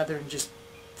to each other, and just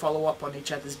follow up on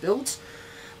each other's builds.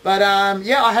 But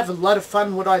yeah, I have a lot of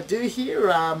fun what I do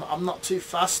here. I'm not too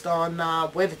fussed on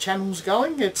where the channel's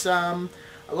going. It's a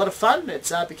lot of fun.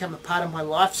 It's become a part of my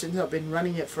life since I've been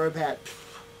running it for about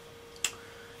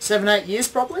 7-8 years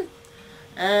probably.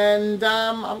 And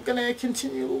I'm going to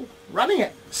continue running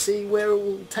it, see where it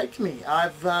will take me.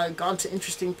 I've gone to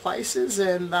interesting places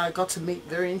and got to meet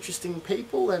very interesting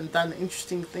people and done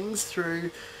interesting things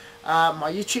through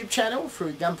my YouTube channel,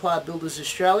 through Gunpla Builders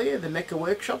Australia, the Mecha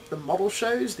Workshop, the model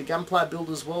shows, the Gunpla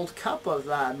Builders World Cup.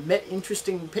 I've met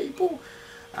interesting people.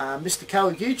 Mr.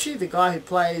 Kawaguchi, the guy who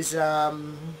plays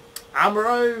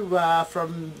Amuro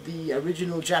from the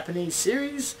original Japanese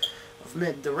series. I've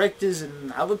met directors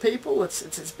and other people.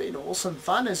 It's been awesome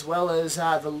fun, as well as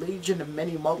the legion of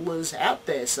many modelers out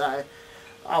there. So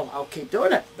I'll keep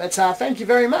doing it. But thank you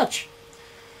very much.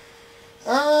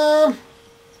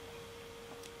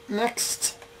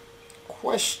 Next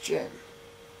question.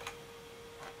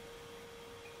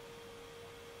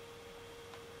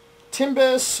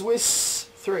 Timber Swiss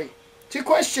 3. 2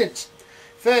 questions.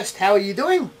 First, how are you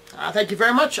doing? Thank you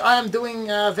very much. I am doing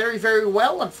very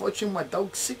well. Unfortunately, my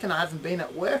dog's sick and I haven't been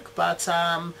at work. But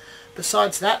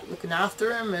besides that, looking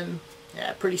after him, and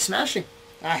yeah, pretty smashing.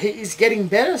 He is getting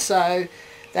better, so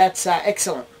that's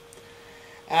excellent.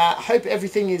 Hope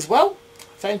everything is well.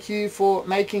 Thank you for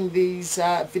making these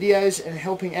videos and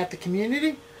helping out the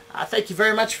community. Thank you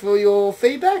very much for your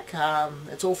feedback.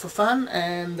 It's all for fun,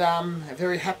 and I'm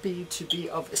very happy to be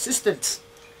of assistance.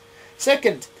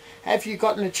 Second, have you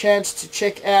gotten a chance to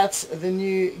check out the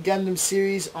new Gundam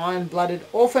series Iron-Blooded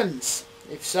Orphans?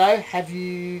 If so, have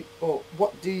you, or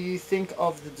what do you think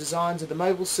of the designs of the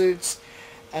mobile suits,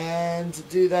 and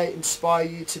do they inspire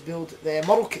you to build their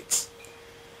model kits?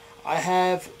 I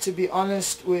have to be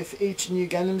honest, with each new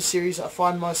Gundam series I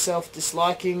find myself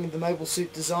disliking the mobile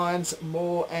suit designs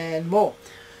more and more.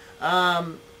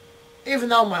 Even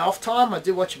though on my off time I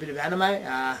do watch a bit of anime,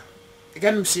 the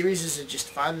Gundam series are just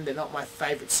fun. They're not my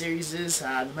favourite series.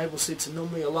 The mobile suits are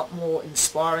normally a lot more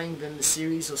inspiring than the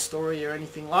series or story or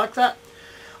anything like that.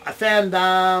 I found,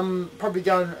 probably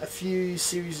going a few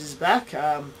series back,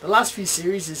 the last few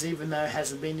series, even though it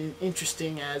hasn't been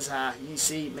interesting as you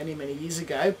see many years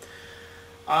ago,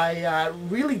 I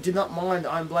really did not mind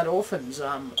Iron Blood Orphans.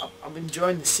 I'm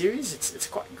enjoying the series. It's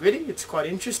quite gritty, it's quite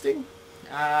interesting.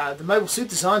 The mobile suit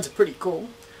designs are pretty cool.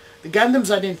 The Gundams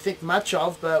I didn't think much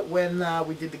of, but when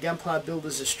we did the Gunpla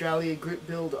Builders Australia group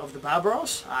build of the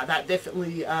Barbaros, that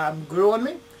definitely grew on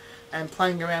me. And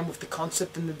playing around with the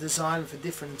concept and the design for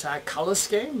different colour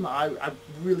scheme, I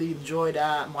really enjoyed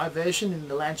my version in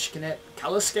the Lanchkinet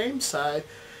colour scheme, so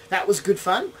that was good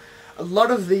fun. A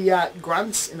lot of the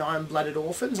grunts in Iron-Blooded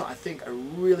Orphans I think are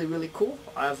really cool.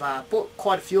 I've bought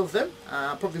quite a few of them,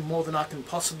 probably more than I can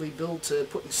possibly build to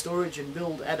put in storage and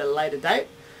build at a later date.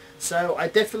 So I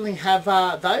definitely have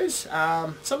those.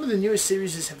 Some of the newer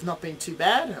series have not been too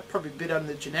bad, probably a bit on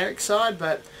the generic side,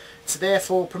 but it's there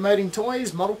for promoting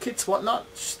toys, model kits,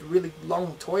 whatnot. Just a really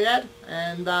long toy ad,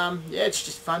 and yeah, it's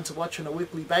just fun to watch on a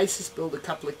weekly basis, build a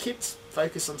couple of kits,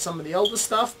 focus on some of the older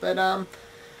stuff, but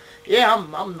yeah,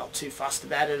 I'm not too fussed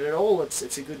about it at all.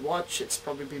 It's a good watch. It's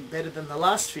probably been better than the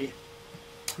last few.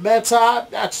 But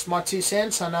that's my 2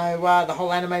 cents. I know the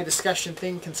whole anime discussion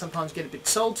thing can sometimes get a bit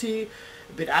salty,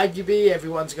 a bit arguey.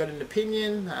 Everyone's got an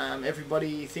opinion.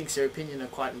 Everybody thinks their opinion are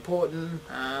quite important.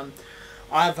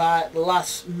 I've the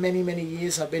last many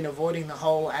years I've been avoiding the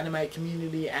whole anime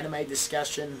community, anime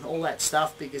discussion, all that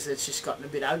stuff, because it's just gotten a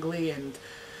bit ugly, and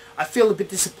I feel a bit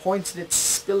disappointed it's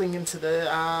spilling into the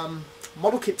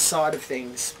model kit side of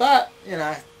things. But you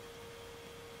know,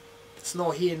 it's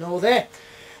nor here nor there.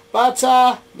 But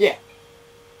yeah,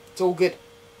 it's all good.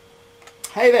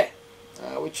 Hey there,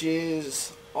 which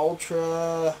is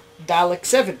Ultra Dalek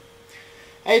 7.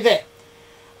 Hey there.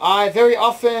 I very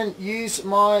often use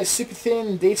my super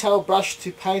thin detail brush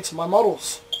to paint my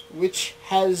models, which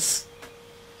has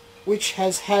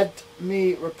had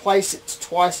me replace it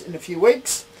twice in a few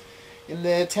weeks. In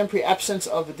the temporary absence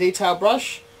of a detail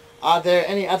brush, are there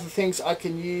any other things I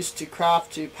can use to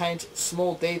craft to paint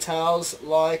small details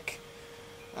like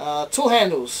tool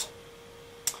handles?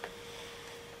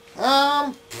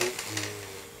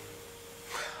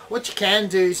 What you can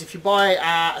do is, if you buy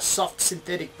a soft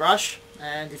synthetic brush,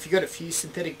 and if you've got a few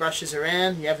synthetic brushes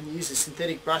around, you haven't used a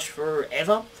synthetic brush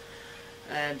forever,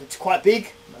 and it's quite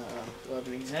big. Do I have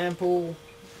an example?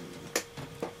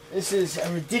 This is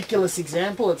a ridiculous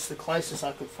example. It's the closest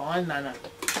I could find. No,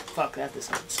 fuck that, there's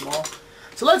something small.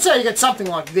 So let's say you got something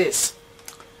like this,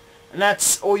 and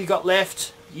that's all you got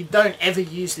left. You don't ever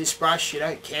use this brush, you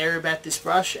don't care about this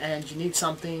brush, and you need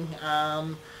something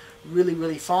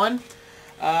really fine.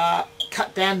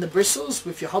 Cut down the bristles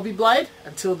with your hobby blade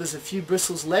until there's a few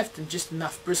bristles left, and just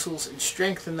enough bristles, and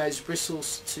strengthen those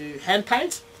bristles to hand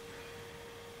paint,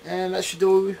 and that should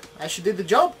do the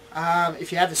job.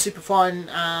 If you have a super fine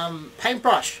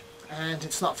paintbrush and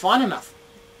it's not fine enough,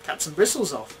 cut some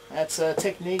bristles off. That's a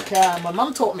technique my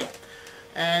mum taught me,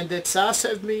 and it's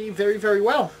served me very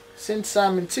well. Since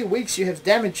in 2 weeks you have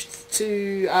damaged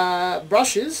 2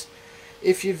 brushes,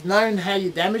 if you've known how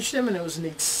you damaged them and it was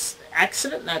an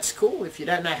accident, that's cool. If you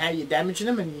don't know how you damage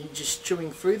them and you're just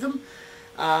chewing through them,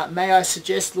 may I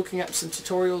suggest looking up some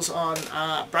tutorials on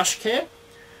brush care.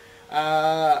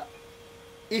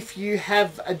 If you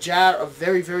have a jar of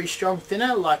very strong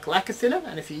thinner like lacquer thinner,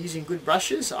 and if you're using good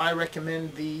brushes, I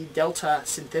recommend the Delta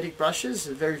synthetic brushes.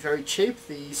 They're very cheap.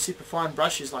 The super fine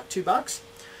brush is like $2.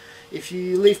 If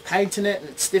you leave paint in it and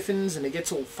it stiffens and it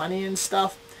gets all funny and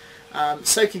stuff,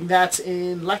 soaking that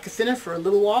in lacquer thinner for a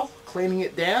little while, cleaning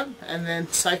it down, and then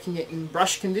soaking it in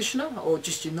brush conditioner or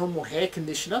just your normal hair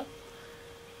conditioner,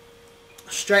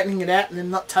 straightening it out and then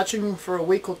not touching them for a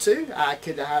week or 2,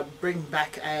 could bring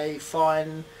back a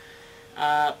fine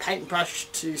paintbrush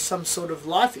to some sort of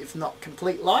life, if not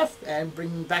complete life, and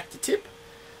bring back the tip.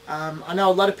 I know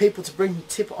a lot of people, to bring the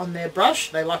tip on their brush,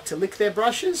 they like to lick their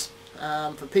brushes.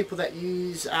 For people that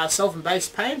use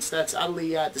solvent-based paints, that's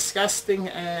utterly disgusting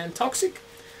and toxic.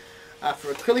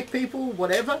 For acrylic people,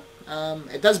 whatever,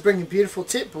 it does bring a beautiful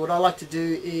tip, but what I like to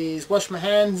do is wash my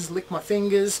hands, lick my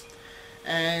fingers,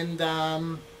 and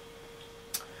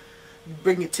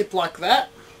bring a tip like that.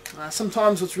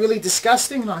 Sometimes what's really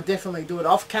disgusting, and I definitely do it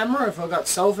off camera, if I've got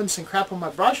solvents and crap on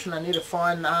my brush and I need a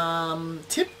fine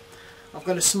tip, I've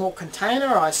got a small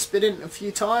container, I spit it a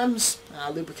few times,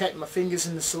 lubricate my fingers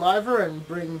in the saliva and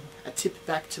bring a tip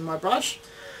back to my brush.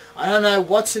 I don't know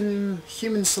what's in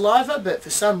human saliva, but for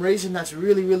some reason that's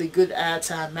really, really good at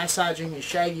massaging a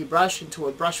shaggy brush into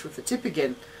a brush with a tip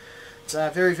again. It's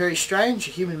very, very strange.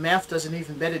 A human mouth does an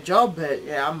even better job, but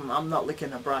yeah, I'm not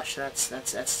licking a brush. That's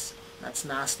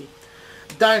nasty.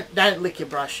 Don't lick your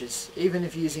brushes, even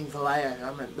if using Vallejo.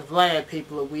 I mean, the Vallejo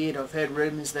people are weird. I've heard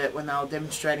rumours that when they were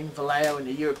demonstrating Vallejo in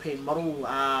the European model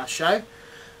show,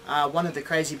 one of the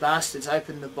crazy bastards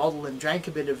opened the bottle and drank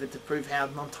a bit of it to prove how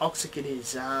non-toxic it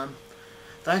is.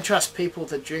 Don't trust people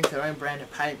that drink their own brand of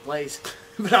paint, please.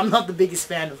 But I'm not the biggest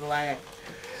fan of Vallejo.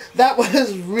 That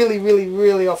was really, really,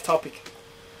 really off topic.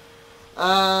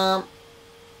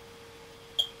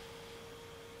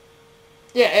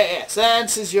 Yeah, so that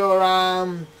answers your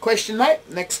question, mate.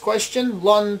 Next question,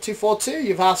 Lon242.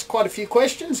 You've asked quite a few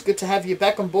questions. Good to have you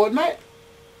back on board, mate.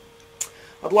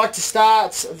 I'd like to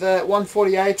start the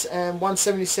 148 and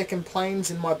 172nd planes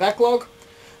in my backlog,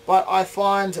 but I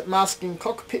find masking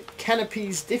cockpit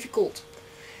canopies difficult.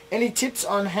 Any tips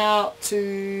on how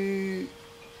to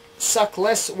suck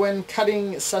less when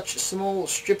cutting such small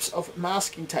strips of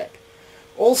masking tape?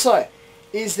 Also,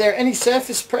 is there any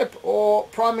surface prep or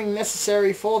priming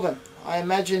necessary for them? I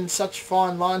imagine such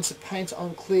fine lines of paint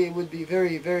on clear would be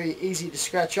very, very easy to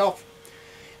scratch off.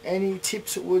 Any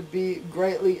tips would be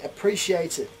greatly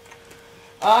appreciated.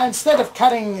 Instead of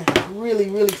cutting really,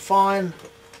 really fine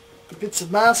bits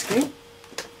of masking,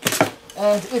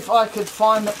 and if I could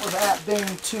find it without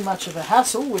being too much of a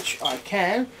hassle, which I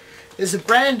can, there's a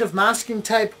brand of masking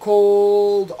tape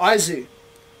called Izu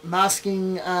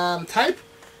masking tape.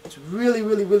 It's really,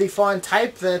 really, really fine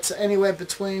tape that's anywhere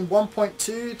between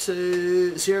 1.2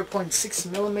 to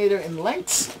 0.6 millimeter in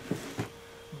lengths.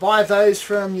 Buy those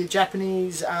from your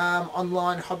Japanese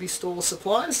online hobby store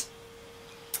suppliers.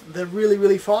 They're really,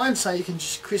 really fine, so you can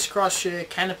just crisscross your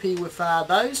canopy with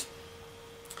those.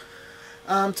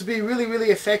 To be really, really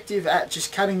effective at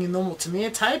just cutting your normal Tamiya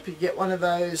tape, you get one of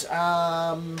those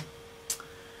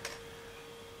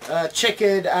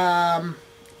checkered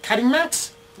cutting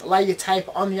mats. Lay your tape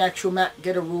on the actual mat,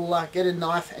 get a ruler, get a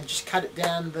knife, and just cut it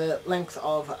down the length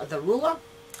of the ruler.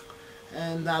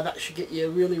 And that should get you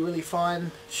really, really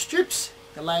fine strips.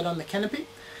 You lay it on the canopy.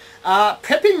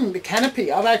 Prepping the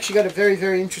canopy, I've actually got a very,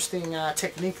 very interesting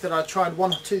technique that I tried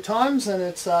 1 or 2 times, and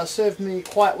it's served me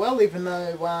quite well, even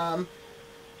though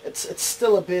it's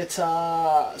still a bit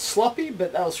sloppy,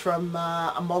 but that was from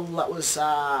a model that was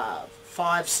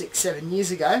 5, 6, 7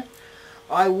 years ago.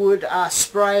 I would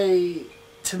spray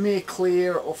Tamiya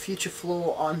Clear or Future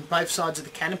Floor on both sides of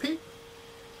the canopy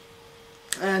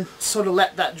and sort of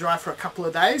let that dry for a couple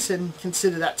of days and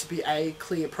consider that to be a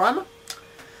clear primer.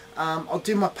 I'll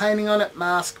do my painting on it,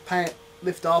 mask, paint,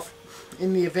 lift off.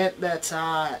 In the event that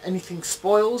anything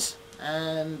spoils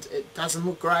and it doesn't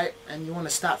look great and you want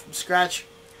to start from scratch,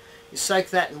 you soak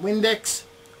that in Windex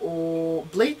or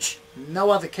bleach,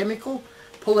 no other chemical,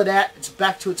 pull it out, it's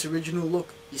back to its original look,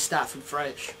 you start from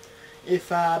fresh.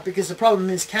 Because the problem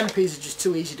is canopies are just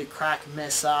too easy to crack,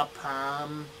 mess up,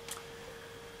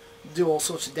 do all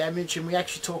sorts of damage, and we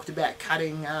actually talked about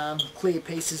cutting clear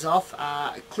pieces off.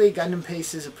 Clear Gundam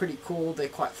pieces are pretty cool, they're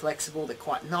quite flexible, they're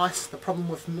quite nice. The problem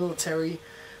with military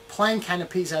plain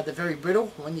canopies are they're very brittle.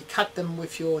 When you cut them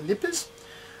with your nippers,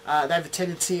 they have a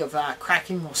tendency of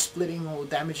cracking or splitting or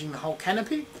damaging the whole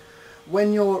canopy.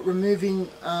 When you're removing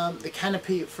the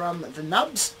canopy from the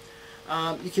nubs,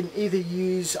 you can either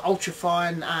use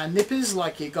ultra-fine nippers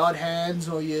like your God Hands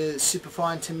or your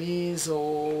super-fine Tamiyas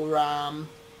or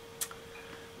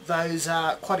those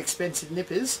quite expensive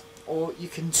nippers, or you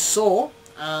can saw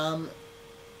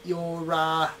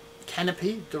your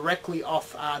canopy directly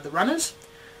off the runners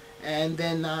and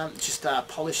then just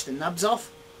polish the nubs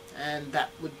off, and that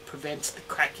would prevent the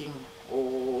cracking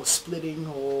or splitting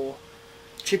or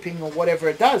chipping or whatever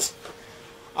it does.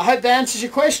 I hope that answers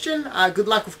your question. Good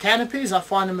luck with canopies. I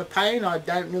find them a pain. I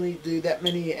don't really do that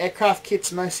many aircraft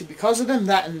kits, mostly because of them.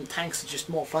 That and tanks are just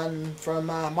more fun from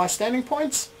my standing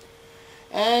points.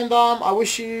 And I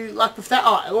wish you luck with that.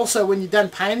 Also, when you're done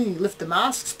painting, you lift the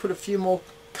masks, put a few more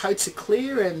coats of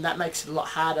clear, and that makes it a lot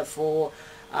harder for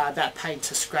that paint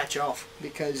to scratch off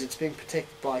because it's being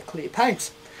protected by clear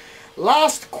paints.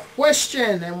 Last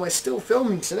question, and we're still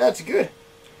filming, so that's good.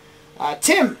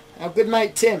 Tim, our good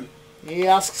mate Tim. He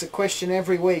asks a question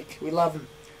every week. We love him.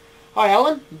 Hi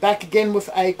Alan, back again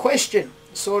with a question.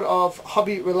 Sort of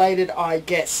hobby related, I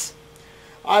guess.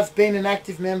 I've been an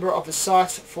active member of a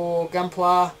site for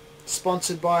Gunpla,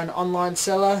 sponsored by an online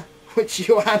seller, which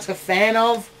you aren't a fan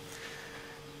of.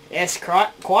 Yes,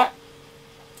 quite.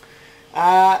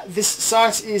 This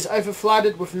site is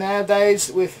overflooded with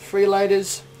nowadays with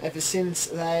freeloaders ever since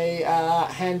they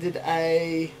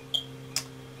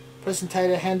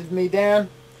presentator handed me down.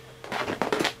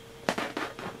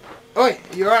 Oi,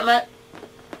 you alright, mate?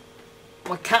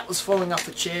 My cat was falling off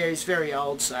the chair. He's very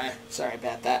old, so sorry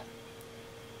about that.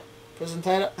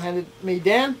 Presentator handed me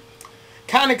down.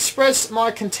 Can't express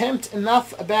my contempt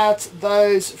enough about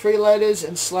those freeloaders,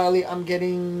 and slowly I'm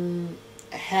getting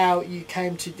how you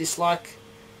came to dislike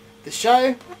the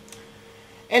show.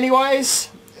 Anyways,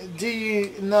 do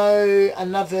you know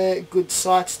another good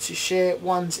site to share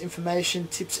one's information,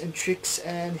 tips and tricks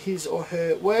and his or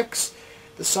her works?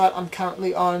 The site I'm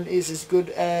currently on is as good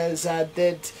as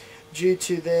dead due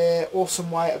to their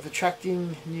awesome way of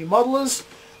attracting new modelers.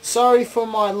 Sorry for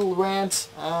my little rant.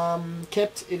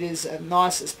 Kept it as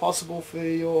nice as possible for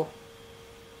your...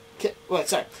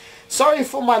 Sorry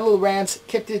for my little rant.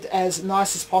 Kept it as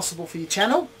nice as possible for your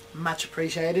channel. Much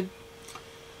appreciated.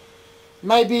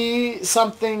 Maybe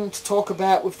something to talk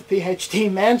about with the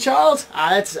PhD man-child.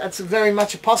 That's very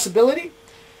much a possibility.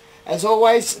 As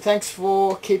always, thanks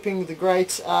for keeping the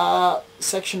great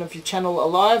section of your channel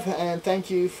alive, and thank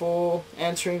you for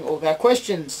answering all of our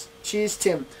questions. Cheers,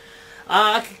 Tim.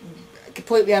 I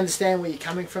completely understand where you're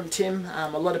coming from, Tim.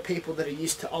 A lot of people that are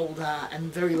used to old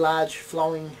and very large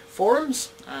flowing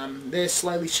forums, they're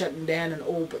slowly shutting down and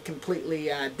all but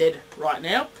completely dead right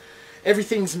now.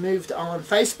 Everything's moved on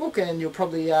Facebook, and you're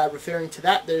probably referring to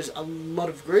that. There's a lot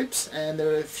of groups, and there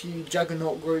are a few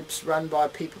juggernaut groups run by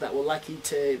people that were lucky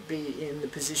to be in the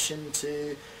position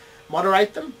to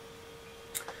moderate them.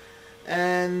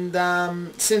 And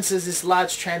since there's this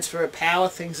large transfer of power,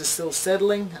 things are still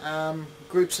settling.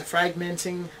 Groups are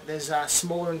fragmenting. There's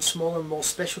smaller and smaller, more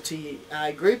specialty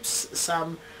groups,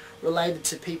 some related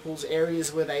to people's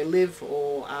areas where they live,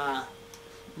 or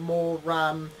more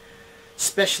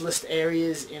specialist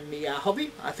areas in the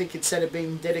hobby. I think instead of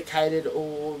being dedicated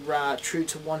or true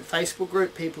to one Facebook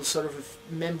group, people sort of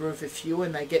a member of a few,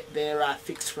 and they get their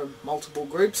fix from multiple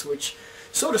groups, which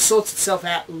sort of sorts itself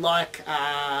out like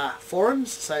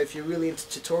forums. So if you're really into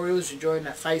tutorials, you join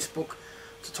a Facebook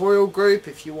tutorial group.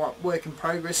 If you want work in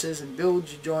progresses and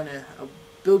builds, you join a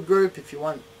build group. If you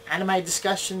want anime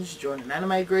discussions, you join an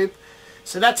anime group.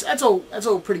 So that's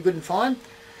all pretty good and fine.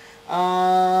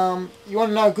 You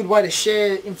want to know a good way to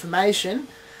share information?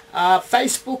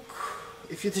 Facebook,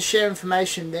 if you're to share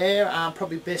information there,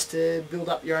 probably best to build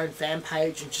up your own fan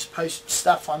page and just post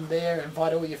stuff on there,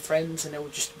 invite all your friends, and it will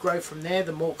just grow from there.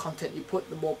 The more content you put,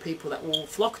 the more people that will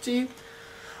flock to you.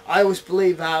 I always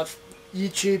believe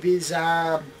YouTube is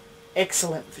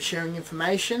excellent for sharing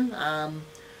information.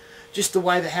 Just the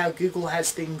way that how Google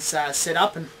has things set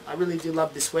up, and I really do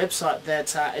love this website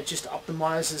that it just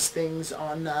optimizes things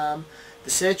on the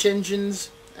search engines,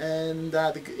 and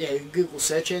the Google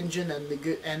search engine and the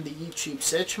YouTube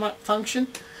search function.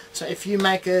 So if you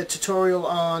make a tutorial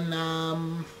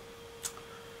on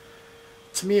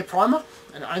Tamiya Primer,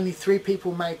 and only 3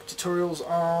 people make tutorials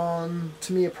on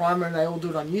Tamiya Primer and they all do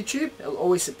it on YouTube, it'll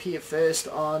always appear first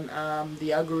on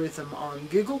the algorithm on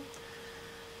Google.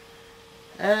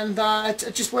 And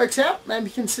it just works out. Maybe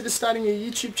consider starting a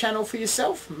YouTube channel for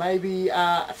yourself. Maybe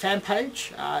a fan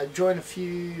page. Join a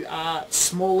few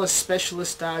smaller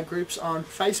specialist groups on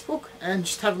Facebook, and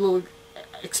just have a little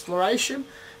exploration.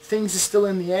 Things are still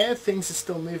in the air. Things are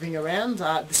still moving around.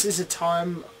 This is a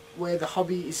time where the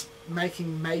hobby is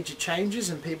making major changes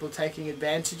and people taking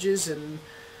advantages, and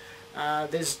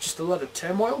there's just a lot of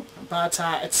turmoil. But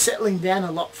it's settling down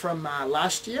a lot from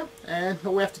last year, and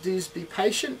all we have to do is be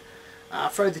patient.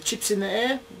 Throw the chips in the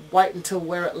air, wait until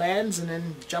where it lands, and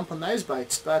then jump on those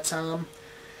boats. But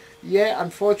yeah,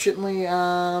 unfortunately,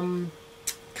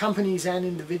 companies and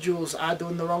individuals are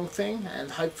doing the wrong thing,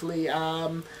 and hopefully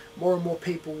more and more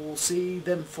people will see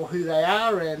them for who they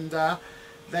are, and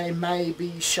they may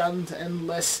be shunned and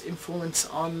less influence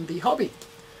on the hobby.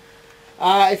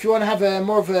 If you want to have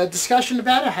more of a discussion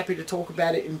about it, happy to talk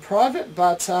about it in private,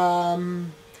 but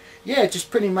yeah, just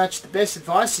pretty much the best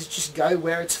advice is just go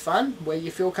where it's fun, where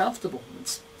you feel comfortable.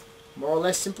 It's more or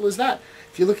less simple as that.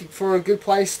 If you're looking for a good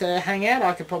place to hang out,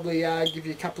 I could probably give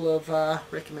you a couple of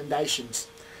recommendations.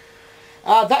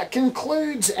 That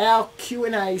concludes our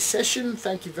Q&A session.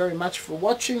 Thank you very much for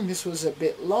watching. This was a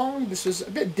bit long. This was a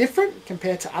bit different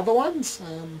compared to other ones.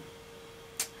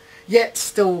 Yet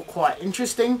still quite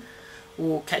interesting.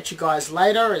 We'll catch you guys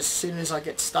later as soon as I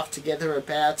get stuff together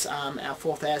about our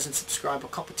 4,000 subscriber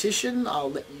competition. I'll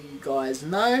let you guys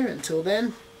know. Until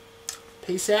then,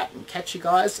 peace out and catch you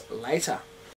guys later.